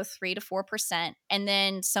revenue growth, 3 to 4%, and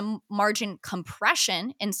then some margin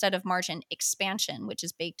compression instead of margin expansion, which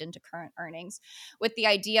is baked into current earnings, with the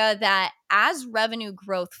idea that as revenue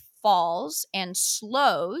growth falls and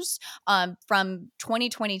slows from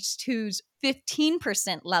 2022's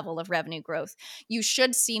 15% level of revenue growth, you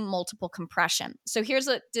should see multiple compression. So here's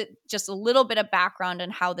just a little bit of background on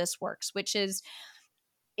how this works, which is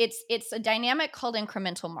it's a dynamic called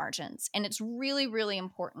incremental margins, and it's really, really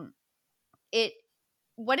important.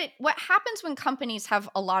 What happens when companies have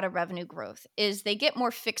a lot of revenue growth is they get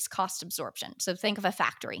more fixed cost absorption. So think of a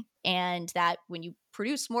factory, and that when you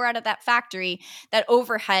produce more out of that factory, that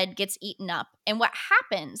overhead gets eaten up. And what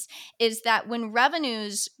happens is that when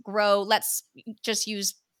revenues grow, let's just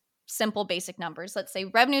use simple basic numbers. Let's say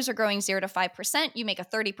revenues are growing 0 to 5%, you make a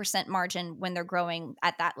 30% margin when they're growing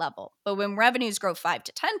at that level. But when revenues grow 5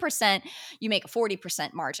 to 10%, you make a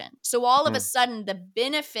 40% margin. So all of a sudden, the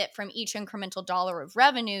benefit from each incremental dollar of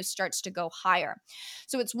revenue starts to go higher.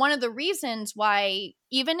 So it's one of the reasons why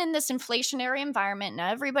even in this inflationary environment, and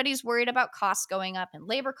everybody's worried about costs going up and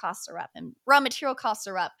labor costs are up and raw material costs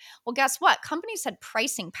are up. Well, guess what? Companies had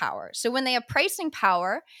pricing power. So when they have pricing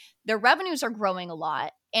power, their revenues are growing a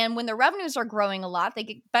lot. And when the revenues are growing a lot, they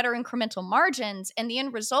get better incremental margins. And the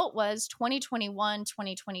end result was 2021,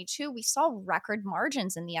 2022, we saw record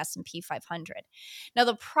margins in the S&P 500. Now,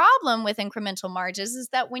 the problem with incremental margins is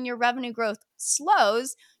that when your revenue growth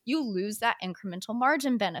slows, you lose that incremental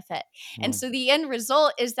margin benefit. And so the end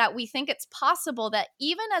result is that we think it's possible that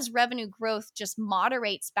even as revenue growth just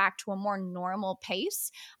moderates back to a more normal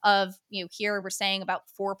pace of, here we're saying about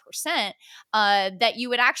 4%, that you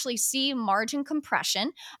would actually see margin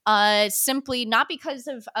compression, simply not because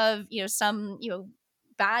of some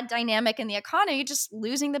bad dynamic in the economy, just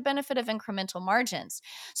losing the benefit of incremental margins.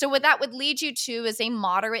 So what that would lead you to is a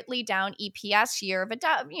moderately down EPS year of a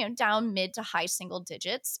down mid to high single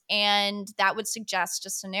digits, and that would suggest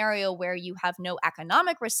a scenario where you have no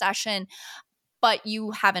economic recession, but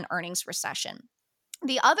you have an earnings recession.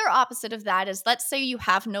 The other opposite of that is, let's say you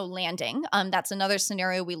have no landing. That's another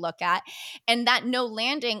scenario we look at. And that no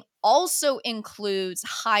landing also includes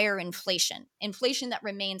higher inflation that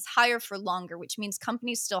remains higher for longer, which means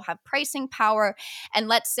companies still have pricing power. And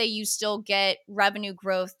let's say you still get revenue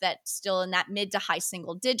growth that's still in that mid to high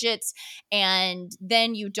single digits, and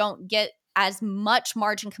then you don't get as much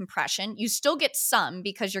margin compression. You still get some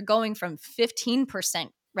because you're going from 15%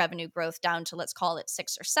 revenue growth down to, let's call it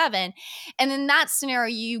 6 or 7. And in that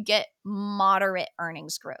scenario, you get moderate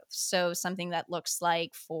earnings growth. So something that looks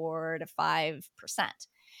like 4 to 5%.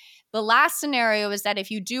 The last scenario is that if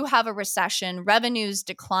you do have a recession, revenues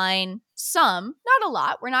decline some, not a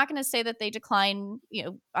lot. We're not going to say that they decline,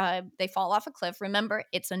 they fall off a cliff. Remember,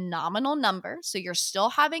 it's a nominal number. So you're still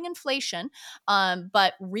having inflation,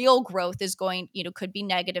 but real growth is could be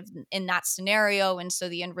negative in that scenario. And so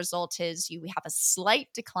the end result is you have a slight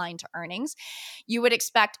decline to earnings. You would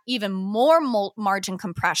expect even more margin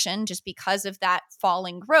compression just because of that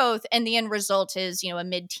falling growth. And the end result is, a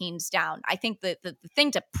mid-teens down. I think that the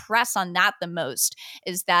thing to press on that the most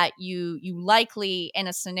is that you likely, in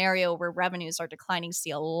a scenario where revenues are declining,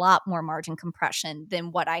 see a lot more margin compression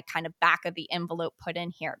than what I kind of back of the envelope put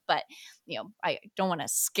in here. But I don't want to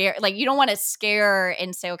scare, you don't want to scare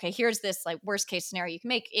and say, okay, here's this worst case scenario. You can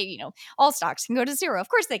make, all stocks can go to zero. Of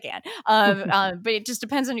course they can. But it just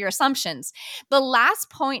depends on your assumptions. The last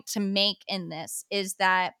point to make in this is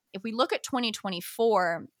that if we look at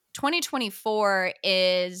 2024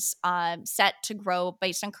 is set to grow,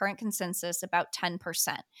 based on current consensus, about 10%,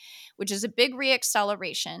 which is a big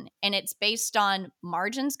reacceleration. And it's based on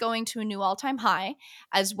margins going to a new all-time high,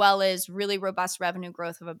 as well as really robust revenue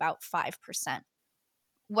growth of about 5%.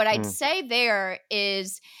 What I'd Mm. say there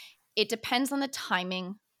is it depends on the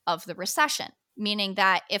timing of the recession, meaning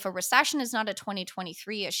that if a recession is not a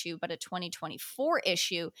 2023 issue, but a 2024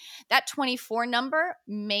 issue, that 24 number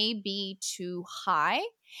may be too high.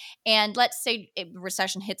 And let's say a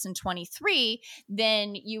recession hits in 23,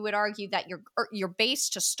 then you would argue that your base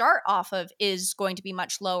to start off of is going to be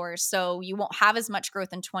much lower. So you won't have as much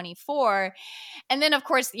growth in 24. And then of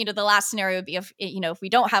course, the last scenario would be if we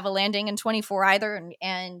don't have a landing in 24 either,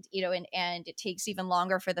 and it takes even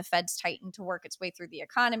longer for the Fed's tighten to work its way through the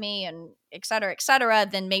economy and et cetera,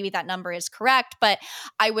 then maybe that number is correct. But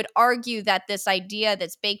I would argue that this idea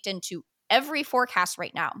that's baked into every forecast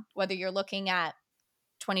right now, whether you're looking at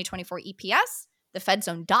 2024 EPS, the Fed's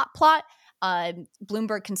own dot plot,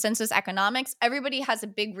 Bloomberg Consensus Economics, everybody has a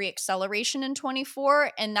big reacceleration in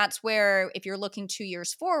 24. And that's where, if you're looking 2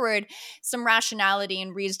 years forward, some rationality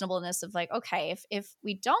and reasonableness of like, okay, if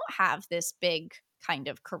we don't have this big kind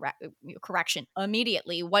of correction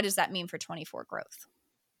immediately, what does that mean for 24 growth?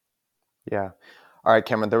 Yeah. All right,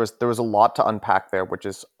 Cameron, there was a lot to unpack there, which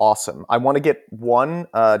is awesome. I want to get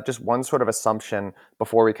just one sort of assumption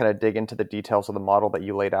before we kind of dig into the details of the model that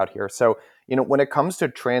you laid out here. So, when it comes to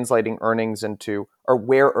translating earnings into, or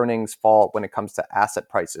where earnings fall when it comes to asset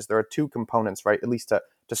prices, there are two components, right? At least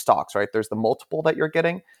to stocks, right? There's the multiple that you're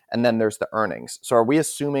getting, and then there's the earnings. So are we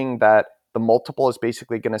assuming that the multiple is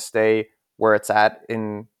basically going to stay where it's at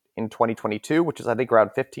in 2022, which is I think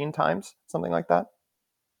around 15 times, something like that?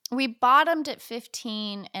 We bottomed at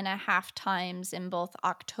 15 and a half times in both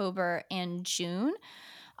October and June.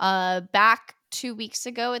 Back 2 weeks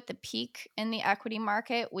ago at the peak in the equity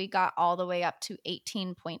market, we got all the way up to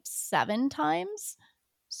 18.7 times.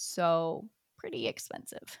 So pretty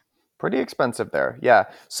expensive. Pretty expensive there. Yeah.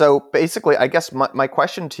 So basically, I guess my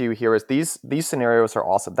question to you here is these scenarios are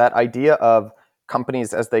awesome. That idea of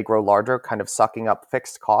companies as they grow larger kind of sucking up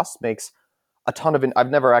fixed costs makes a ton of,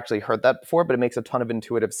 I've never actually heard that before, but it makes a ton of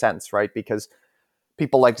intuitive sense, right? Because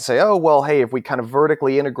people like to say, oh, well, hey, if we kind of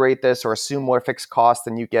vertically integrate this or assume more fixed costs,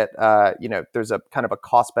 then you get, there's a kind of a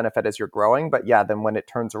cost benefit as you're growing. But yeah, then when it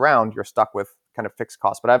turns around, you're stuck with kind of fixed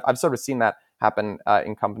costs. But I've sort of seen that happen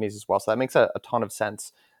in companies as well. So that makes a ton of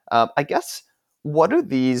sense. I guess, what are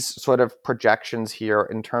these sort of projections here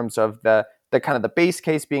in terms of the kind of the base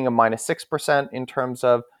case being a -6% in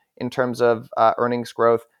terms of earnings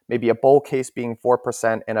growth, maybe a bull case being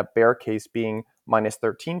 4% and a bear case being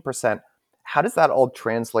 -13%? How does that all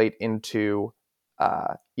translate into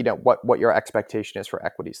what your expectation is for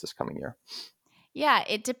equities this coming year? Yeah,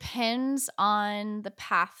 it depends on the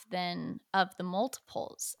path then of the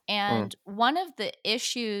multiples. Mm, And one of the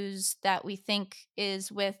issues that we think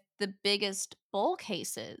is with the biggest bull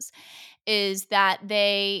cases is that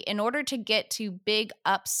they, in order to get to big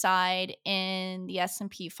upside in the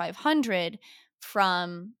S&P 500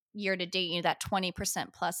 from year to date, that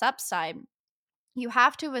 20% plus upside, you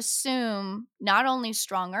have to assume not only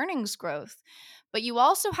strong earnings growth, but you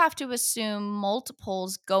also have to assume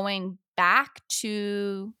multiples going back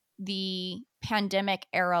to the pandemic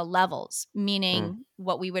era levels, mm, meaning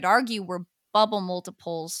what we would argue were bubble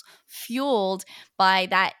multiples fueled by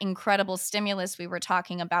that incredible stimulus we were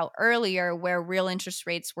talking about earlier, where real interest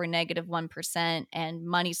rates were -1% and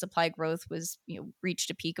money supply growth was,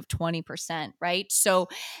 reached a peak of 20%, right? So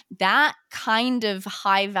that kind of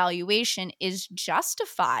high valuation is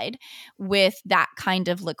justified with that kind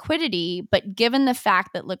of liquidity. But given the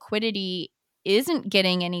fact that liquidity isn't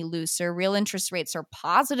getting any looser, real interest rates are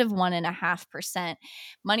positive 1.5%,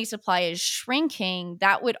 money supply is shrinking,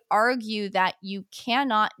 that would argue that you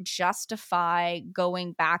cannot justify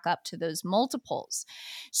going back up to those multiples.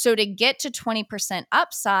 So to get to 20%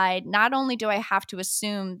 upside, not only do I have to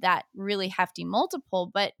assume that really hefty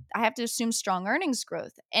multiple, but I have to assume strong earnings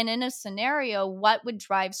growth. And in a scenario, what would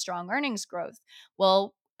drive strong earnings growth?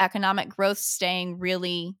 Well, economic growth staying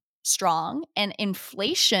really strong and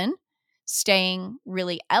inflation staying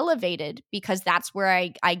really elevated, because that's where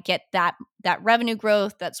I get that revenue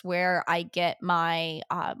growth. That's where I get my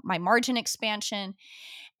my margin expansion.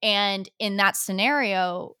 And in that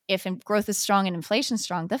scenario, if growth is strong and inflation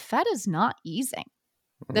strong, the Fed is not easing.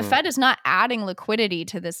 The mm. Fed is not adding liquidity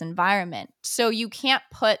to this environment. So you can't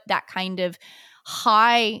put that kind of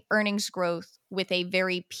high earnings growth with a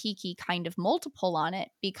very peaky kind of multiple on it,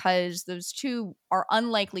 because those two are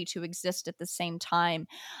unlikely to exist at the same time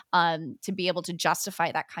to be able to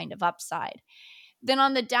justify that kind of upside. Then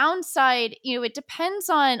on the downside, it depends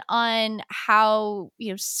on how,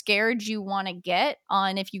 scared you want to get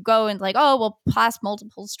on. If you go and like, oh, well, past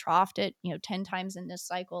multiples troughed it, 10 times in this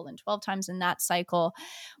cycle and 12 times in that cycle.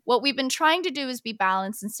 What we've been trying to do is be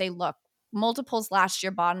balanced and say, look, multiples last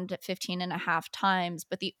year bottomed at 15 and a half times,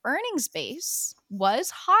 but the earnings base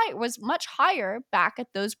was much higher back at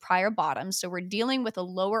those prior bottoms. So we're dealing with a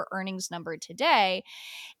lower earnings number today.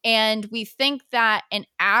 And we think that an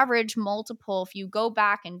average multiple, if you go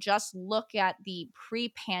back and just look at the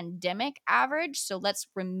pre-pandemic average, so let's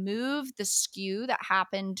remove the skew that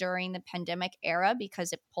happened during the pandemic era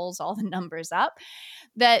because it pulls all the numbers up,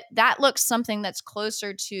 that looks something that's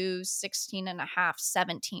closer to 16 and a half,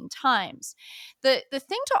 17 times. The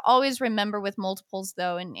thing to always remember with multiples,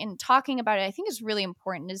 though, and in talking about it, I think is really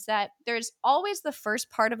important, is that there's always the first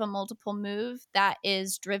part of a multiple move that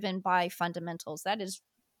is driven by fundamentals. That is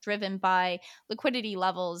driven by liquidity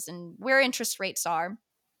levels and where interest rates are.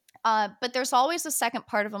 But there's always a second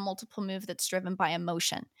part of a multiple move that's driven by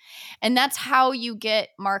emotion. And that's how you get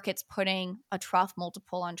markets putting a trough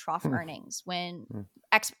multiple on trough earnings when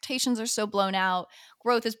expectations are so blown out,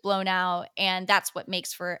 growth is blown out, and that's what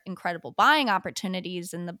makes for incredible buying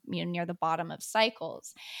opportunities in the near the bottom of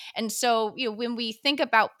cycles. And so, when we think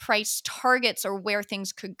about price targets or where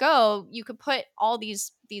things could go, you could put all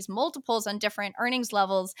these multiples on different earnings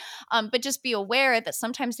levels, but just be aware that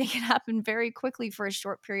sometimes they can happen very quickly for a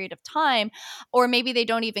short period of time, or maybe they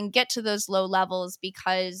don't even get to those low levels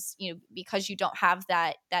because you don't have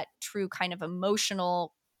that true kind of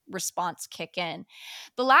emotional response kick in.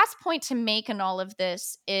 The last point to make in all of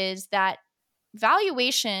this is that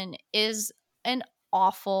valuation is an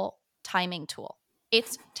awful timing tool.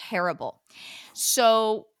 It's terrible.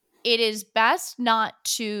 So it is best not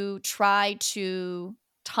to try to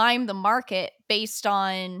time the market based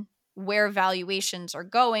on where valuations are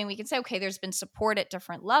going. We can say, okay, there's been support at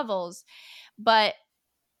different levels, but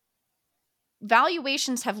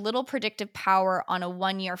valuations have little predictive power on a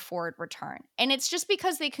 1-year forward return. And it's just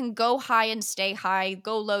because they can go high and stay high,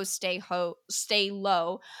 go low, stay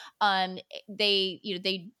low. They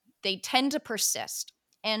tend to persist.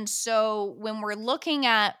 And so when we're looking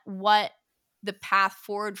at what the path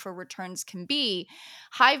forward for returns can be,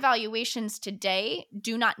 high valuations today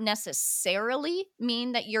do not necessarily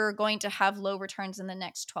mean that you're going to have low returns in the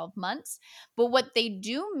next 12 months. But what they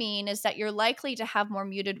do mean is that you're likely to have more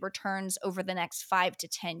muted returns over the next 5 to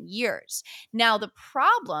 10 years. Now, the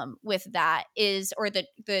problem with that is, or the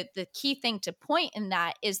key thing to point in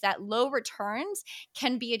that is that low returns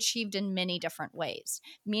can be achieved in many different ways,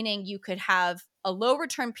 meaning you could have a low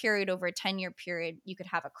return period over a 10-year period. You could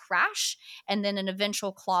have a crash and then an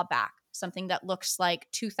eventual clawback, something that looks like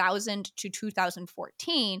 2000 to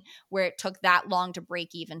 2014, where it took that long to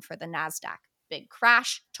break even for the NASDAQ. Big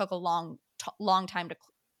crash, took a long time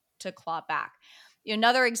to claw back.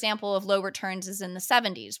 Another example of low returns is in the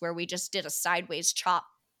 70s, where we just did a sideways chop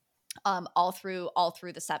all through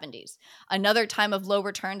the 70s. Another time of low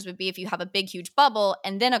returns would be if you have a big, huge bubble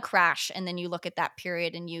and then a crash, and then you look at that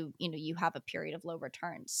period and you have a period of low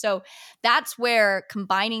returns. So that's where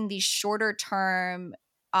combining these shorter term,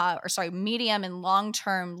 medium and long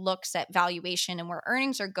term looks at valuation and where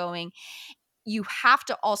earnings are going, you have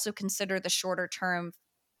to also consider the shorter term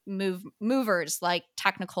movers like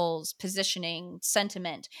technicals, positioning,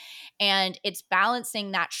 sentiment. And it's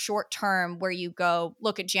balancing that short term where you go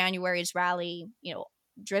look at January's rally,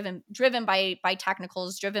 driven by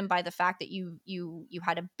technicals, driven by the fact that you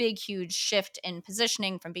had a big, huge shift in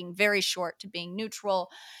positioning from being very short to being neutral,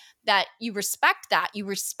 that you respect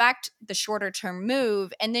the shorter term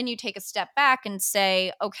move, and then you take a step back and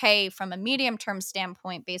say, okay, from a medium term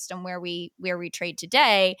standpoint, based on where we trade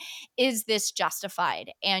today, is this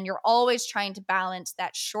justified? And you're always trying to balance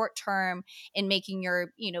that short term in making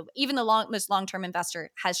your, even the most long term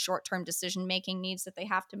investor has short term decision making needs that they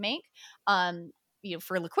have to make.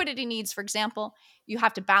 For liquidity needs, for example, you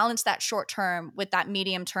have to balance that short term with that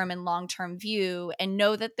medium term and long term view, and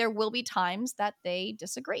know that there will be times that they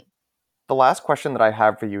disagree. The last question that I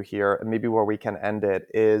have for you here, and maybe where we can end it,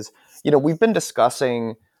 is, we've been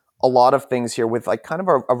discussing a lot of things here with like kind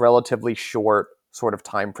of a relatively short sort of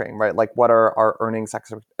time frame, right? Like what are our earnings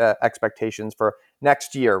expectations for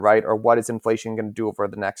next year, right? Or what is inflation going to do over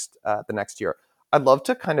the next year? I'd love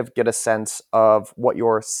to kind of get a sense of what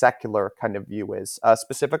your secular kind of view is,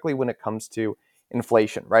 specifically when it comes to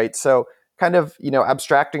inflation, right? So kind of,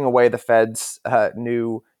 abstracting away the Fed's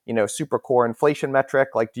new, super core inflation metric,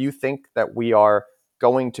 like, do you think that we are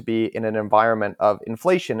going to be in an environment of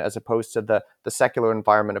inflation as opposed to the secular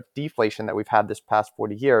environment of deflation that we've had this past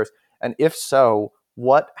 40 years? And if so,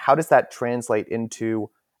 how does that translate into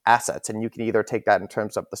assets? And you can either take that in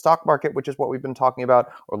terms of the stock market, which is what we've been talking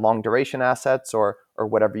about, or long duration assets, or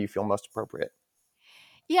whatever you feel most appropriate.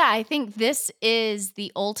 Yeah, I think this is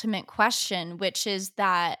the ultimate question, which is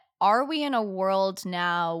that are we in a world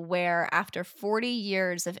now where after 40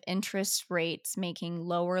 years of interest rates making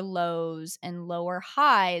lower lows and lower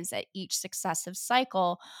highs at each successive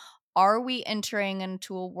cycle, are we entering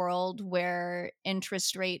into a world where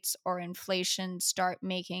interest rates or inflation start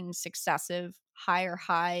making successive higher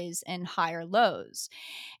highs and higher lows?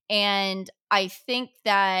 And I think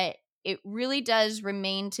that it really does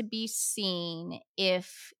remain to be seen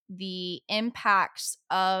if the impacts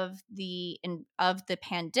of the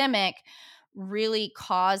pandemic really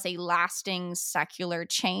cause a lasting secular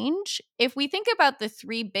change. If we think about the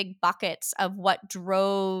three big buckets of what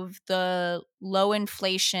drove the low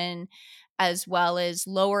inflation as well as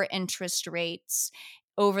lower interest rates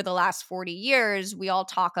over the last 40 years, we all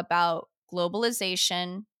talk about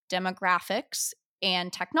globalization, demographics,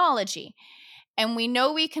 and technology. And we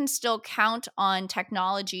know we can still count on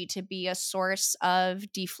technology to be a source of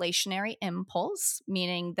deflationary impulse,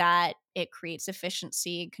 meaning that it creates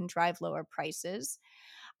efficiency and can drive lower prices.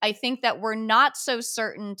 I think that we're not so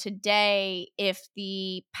certain today if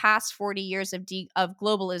the past 40 years of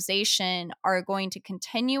globalization are going to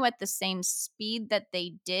continue at the same speed that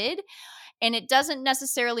they did, and it doesn't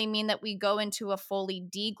necessarily mean that we go into a fully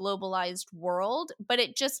deglobalized world, but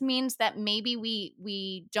it just means that maybe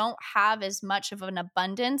we don't have as much of an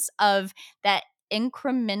abundance of that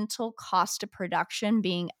incremental cost of production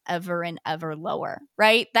being ever and ever lower,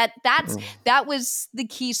 right? That was the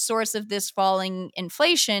key source of this falling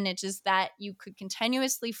inflation. It's just that you could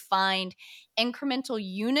continuously find incremental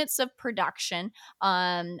units of production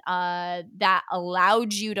that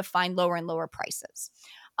allowed you to find lower and lower prices.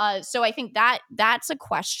 So I think that that's a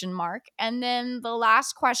question mark. And then the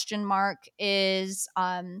last question mark is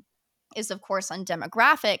of course on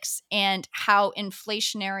demographics and how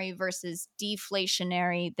inflationary versus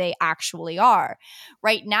deflationary they actually are.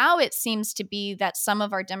 Right now, it seems to be that some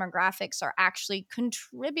of our demographics are actually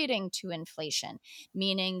contributing to inflation,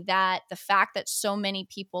 meaning that the fact that so many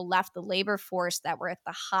people left the labor force that were at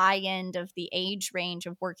the high end of the age range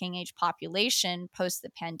of working age population post the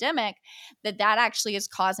pandemic, that actually is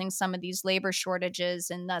causing some of these labor shortages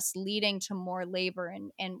and thus leading to more labor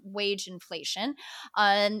and wage inflation.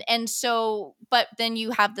 And so, but then you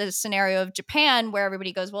have the scenario of Japan where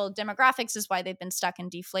everybody goes, well, demographics is why they've been stuck in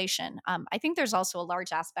deflation. I think there's also a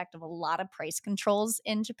large aspect of a lot of price controls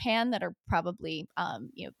in Japan that are probably,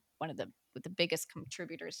 one of the biggest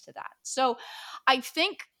contributors to that. So I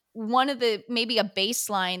think one of the maybe a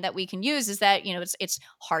baseline that we can use is that it's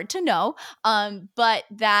hard to know, but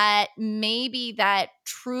that maybe that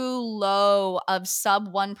true low of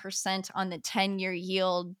sub 1% on the 10-year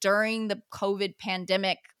yield during the COVID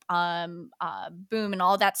pandemic boom and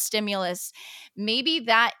all that stimulus, maybe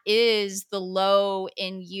that is the low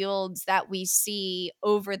in yields that we see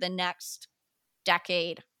over the next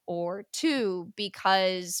decade or two,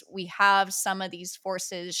 because we have some of these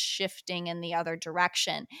forces shifting in the other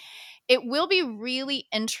direction. It will be really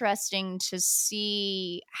interesting to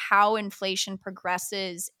see how inflation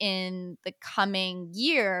progresses in the coming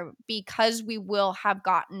year, because we will have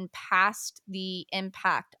gotten past the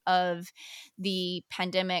impact of the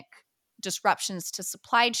pandemic disruptions to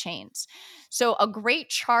supply chains. So a great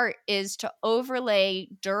chart is to overlay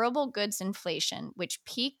durable goods inflation, which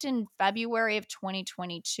peaked in February of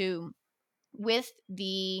 2022, with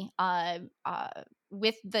the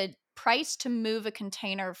price to move a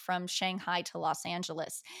container from Shanghai to Los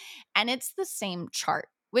Angeles. And it's the same chart,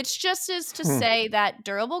 which just is to say that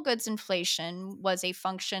durable goods inflation was a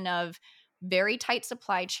function of very tight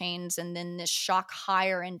supply chains and then this shock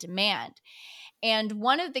higher in demand. And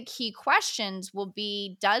one of the key questions will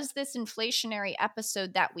be, does this inflationary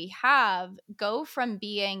episode that we have go from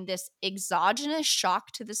being this exogenous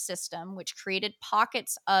shock to the system, which created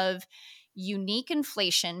pockets of unique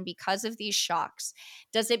inflation because of these shocks?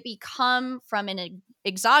 Does it become from an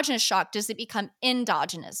exogenous shock? Does it become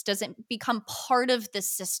endogenous? Does it become part of the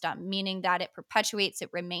system, meaning that it perpetuates, it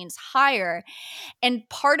remains higher? And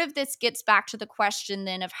part of this gets back to the question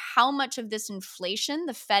then of how much of this inflation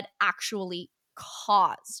the Fed actually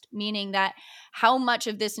caused, meaning that how much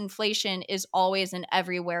of this inflation is always and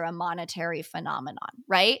everywhere a monetary phenomenon,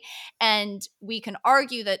 right? And we can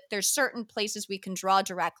argue that there's certain places we can draw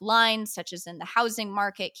direct lines, such as in the housing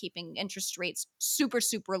market, keeping interest rates super,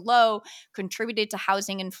 super low contributed to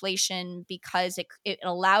housing inflation because it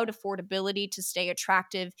allowed affordability to stay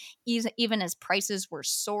attractive even as prices were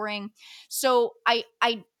soaring. So I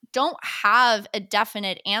don't have a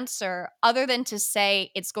definite answer other than to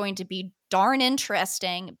say it's going to be darn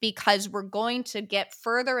interesting because we're going to get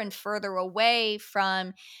further and further away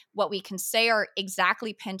from what we can say are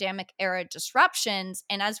exactly pandemic era disruptions.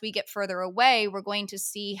 And as we get further away, we're going to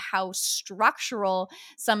see how structural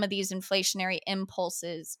some of these inflationary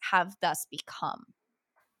impulses have thus become.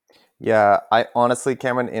 Yeah, I honestly,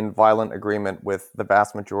 Cameron, in violent agreement with the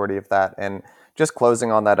vast majority of that. And just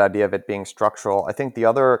closing on that idea of it being structural, I think the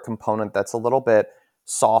other component that's a little bit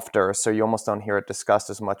softer, so you almost don't hear it discussed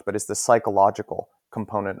as much, but is the psychological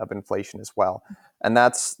component of inflation as well. And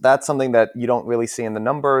that's something that you don't really see in the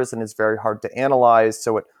numbers and is very hard to analyze.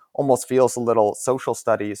 So it almost feels a little social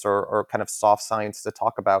studies or kind of soft science to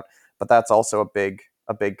talk about. But that's also a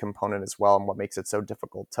big component as well, and what makes it so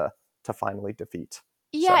difficult to finally defeat.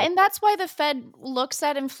 Yeah, So and that's why the Fed looks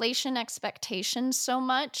at inflation expectations so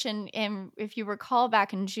much. And if you recall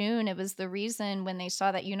back in June, it was the reason when they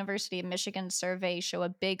saw that University of Michigan survey show a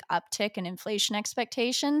big uptick in inflation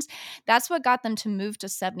expectations. That's what got them to move to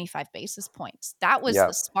 75 basis points. That was yeah.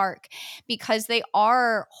 the spark because they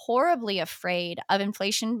are horribly afraid of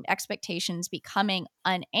inflation expectations becoming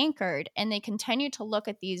unanchored. And they continue to look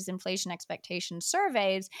at these inflation expectation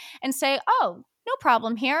surveys and say, oh, no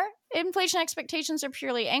problem here. Inflation expectations are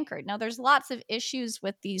purely anchored. Now, there's lots of issues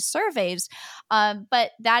with these surveys,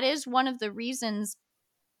 but that is one of the reasons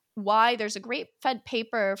why there's a great Fed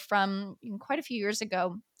paper from quite a few years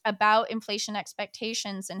ago about inflation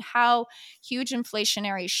expectations and how huge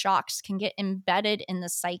inflationary shocks can get embedded in the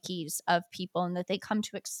psyches of people and that they come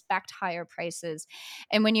to expect higher prices.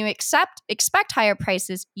 And when you expect higher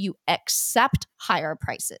prices, you accept higher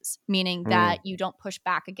prices, meaning Mm. that you don't push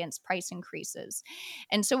back against price increases.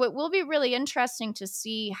 And so it will be really interesting to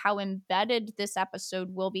see how embedded this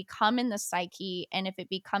episode will become in the psyche and if it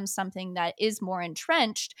becomes something that is more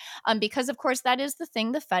entrenched, because of course that is the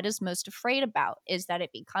thing the Fed is most afraid about, is that it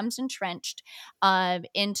becomes entrenched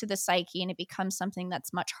into the psyche and it becomes something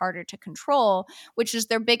that's much harder to control, which is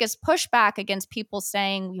their biggest pushback against people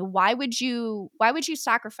saying, why would you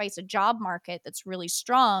sacrifice a job market that's really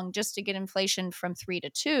strong just to get inflation from 3 to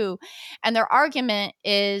 2? And their argument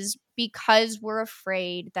is because we're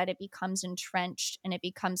afraid that it becomes entrenched and it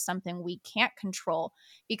becomes something we can't control,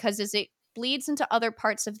 because as it bleeds into other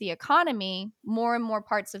parts of the economy, more and more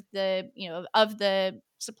parts of the, of the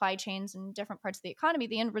supply chains and different parts of the economy,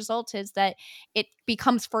 the end result is that it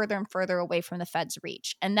becomes further and further away from the Fed's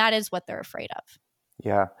reach. And that is what they're afraid of.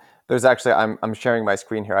 Yeah, there's actually I'm sharing my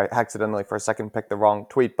screen here. I accidentally for a second picked the wrong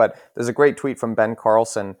tweet, but there's a great tweet from Ben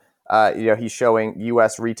Carlson. He's showing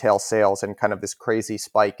U.S. retail sales and kind of this crazy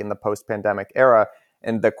spike in the post-pandemic era.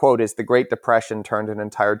 And the quote is, "The Great Depression turned an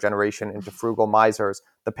entire generation into frugal misers.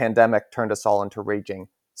 The pandemic turned us all into raging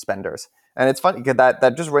spenders." And it's funny because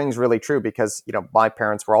that just rings really true because my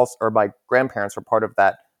parents were also, or my grandparents were part of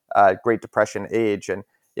that Great Depression age, and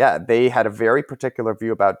yeah, they had a very particular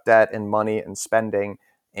view about debt and money and spending.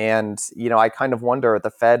 And, I kind of wonder, the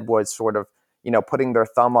Fed was sort of, putting their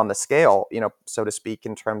thumb on the scale, so to speak,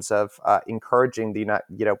 in terms of encouraging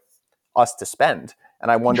us to spend. And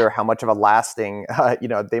I wonder how much of a lasting,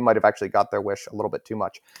 they might have actually got their wish a little bit too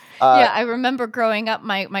much. Yeah, I remember growing up,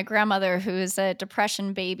 my grandmother, who is a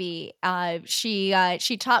depression baby,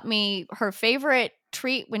 she taught me her favorite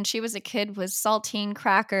treat when she was a kid was saltine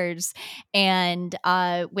crackers, and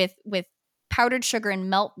with powdered sugar and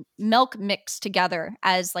milk mixed together,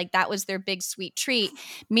 as like that was their big sweet treat.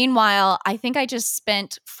 Meanwhile, I think I just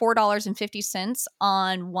spent $4.50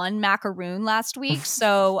 on one macaroon last week.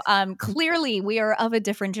 So clearly we are of a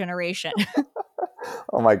different generation.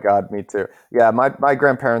 Oh my God, me too. Yeah, my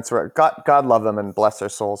grandparents were, God love them and bless their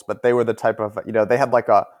souls, but they were the type of, they had like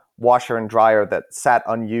a washer and dryer that sat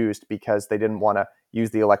unused because they didn't want to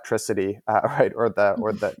use the electricity, right, or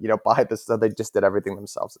the buy this, so they just did everything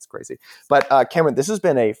themselves. It's crazy. But Cameron, this has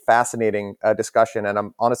been a fascinating discussion, and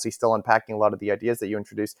I'm honestly still unpacking a lot of the ideas that you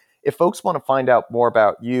introduced. If folks want to find out more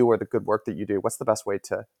about you or the good work that you do, what's the best way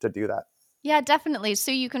to do that? Yeah, definitely. So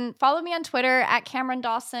you can follow me on Twitter at Cameron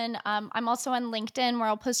Dawson. I'm also on LinkedIn where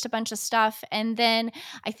I'll post a bunch of stuff. And then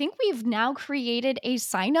I think we've now created a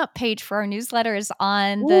sign up page for our newsletters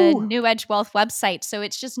on the Ooh. New Edge Wealth website. So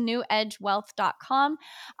it's just newedgewealth.com.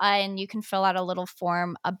 And you can fill out a little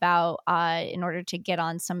form about in order to get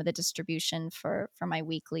on some of the distribution for my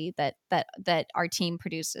weekly that our team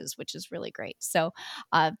produces, which is really great. So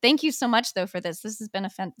thank you so much, though, for this. This has been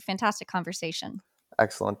a fantastic conversation.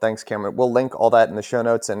 Excellent. Thanks, Cameron. We'll link all that in the show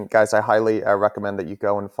notes. And guys, I highly recommend that you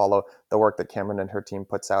go and follow the work that Cameron and her team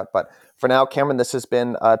puts out. But for now, Cameron, this has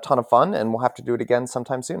been a ton of fun, and we'll have to do it again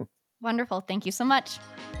sometime soon. Wonderful. Thank you so much.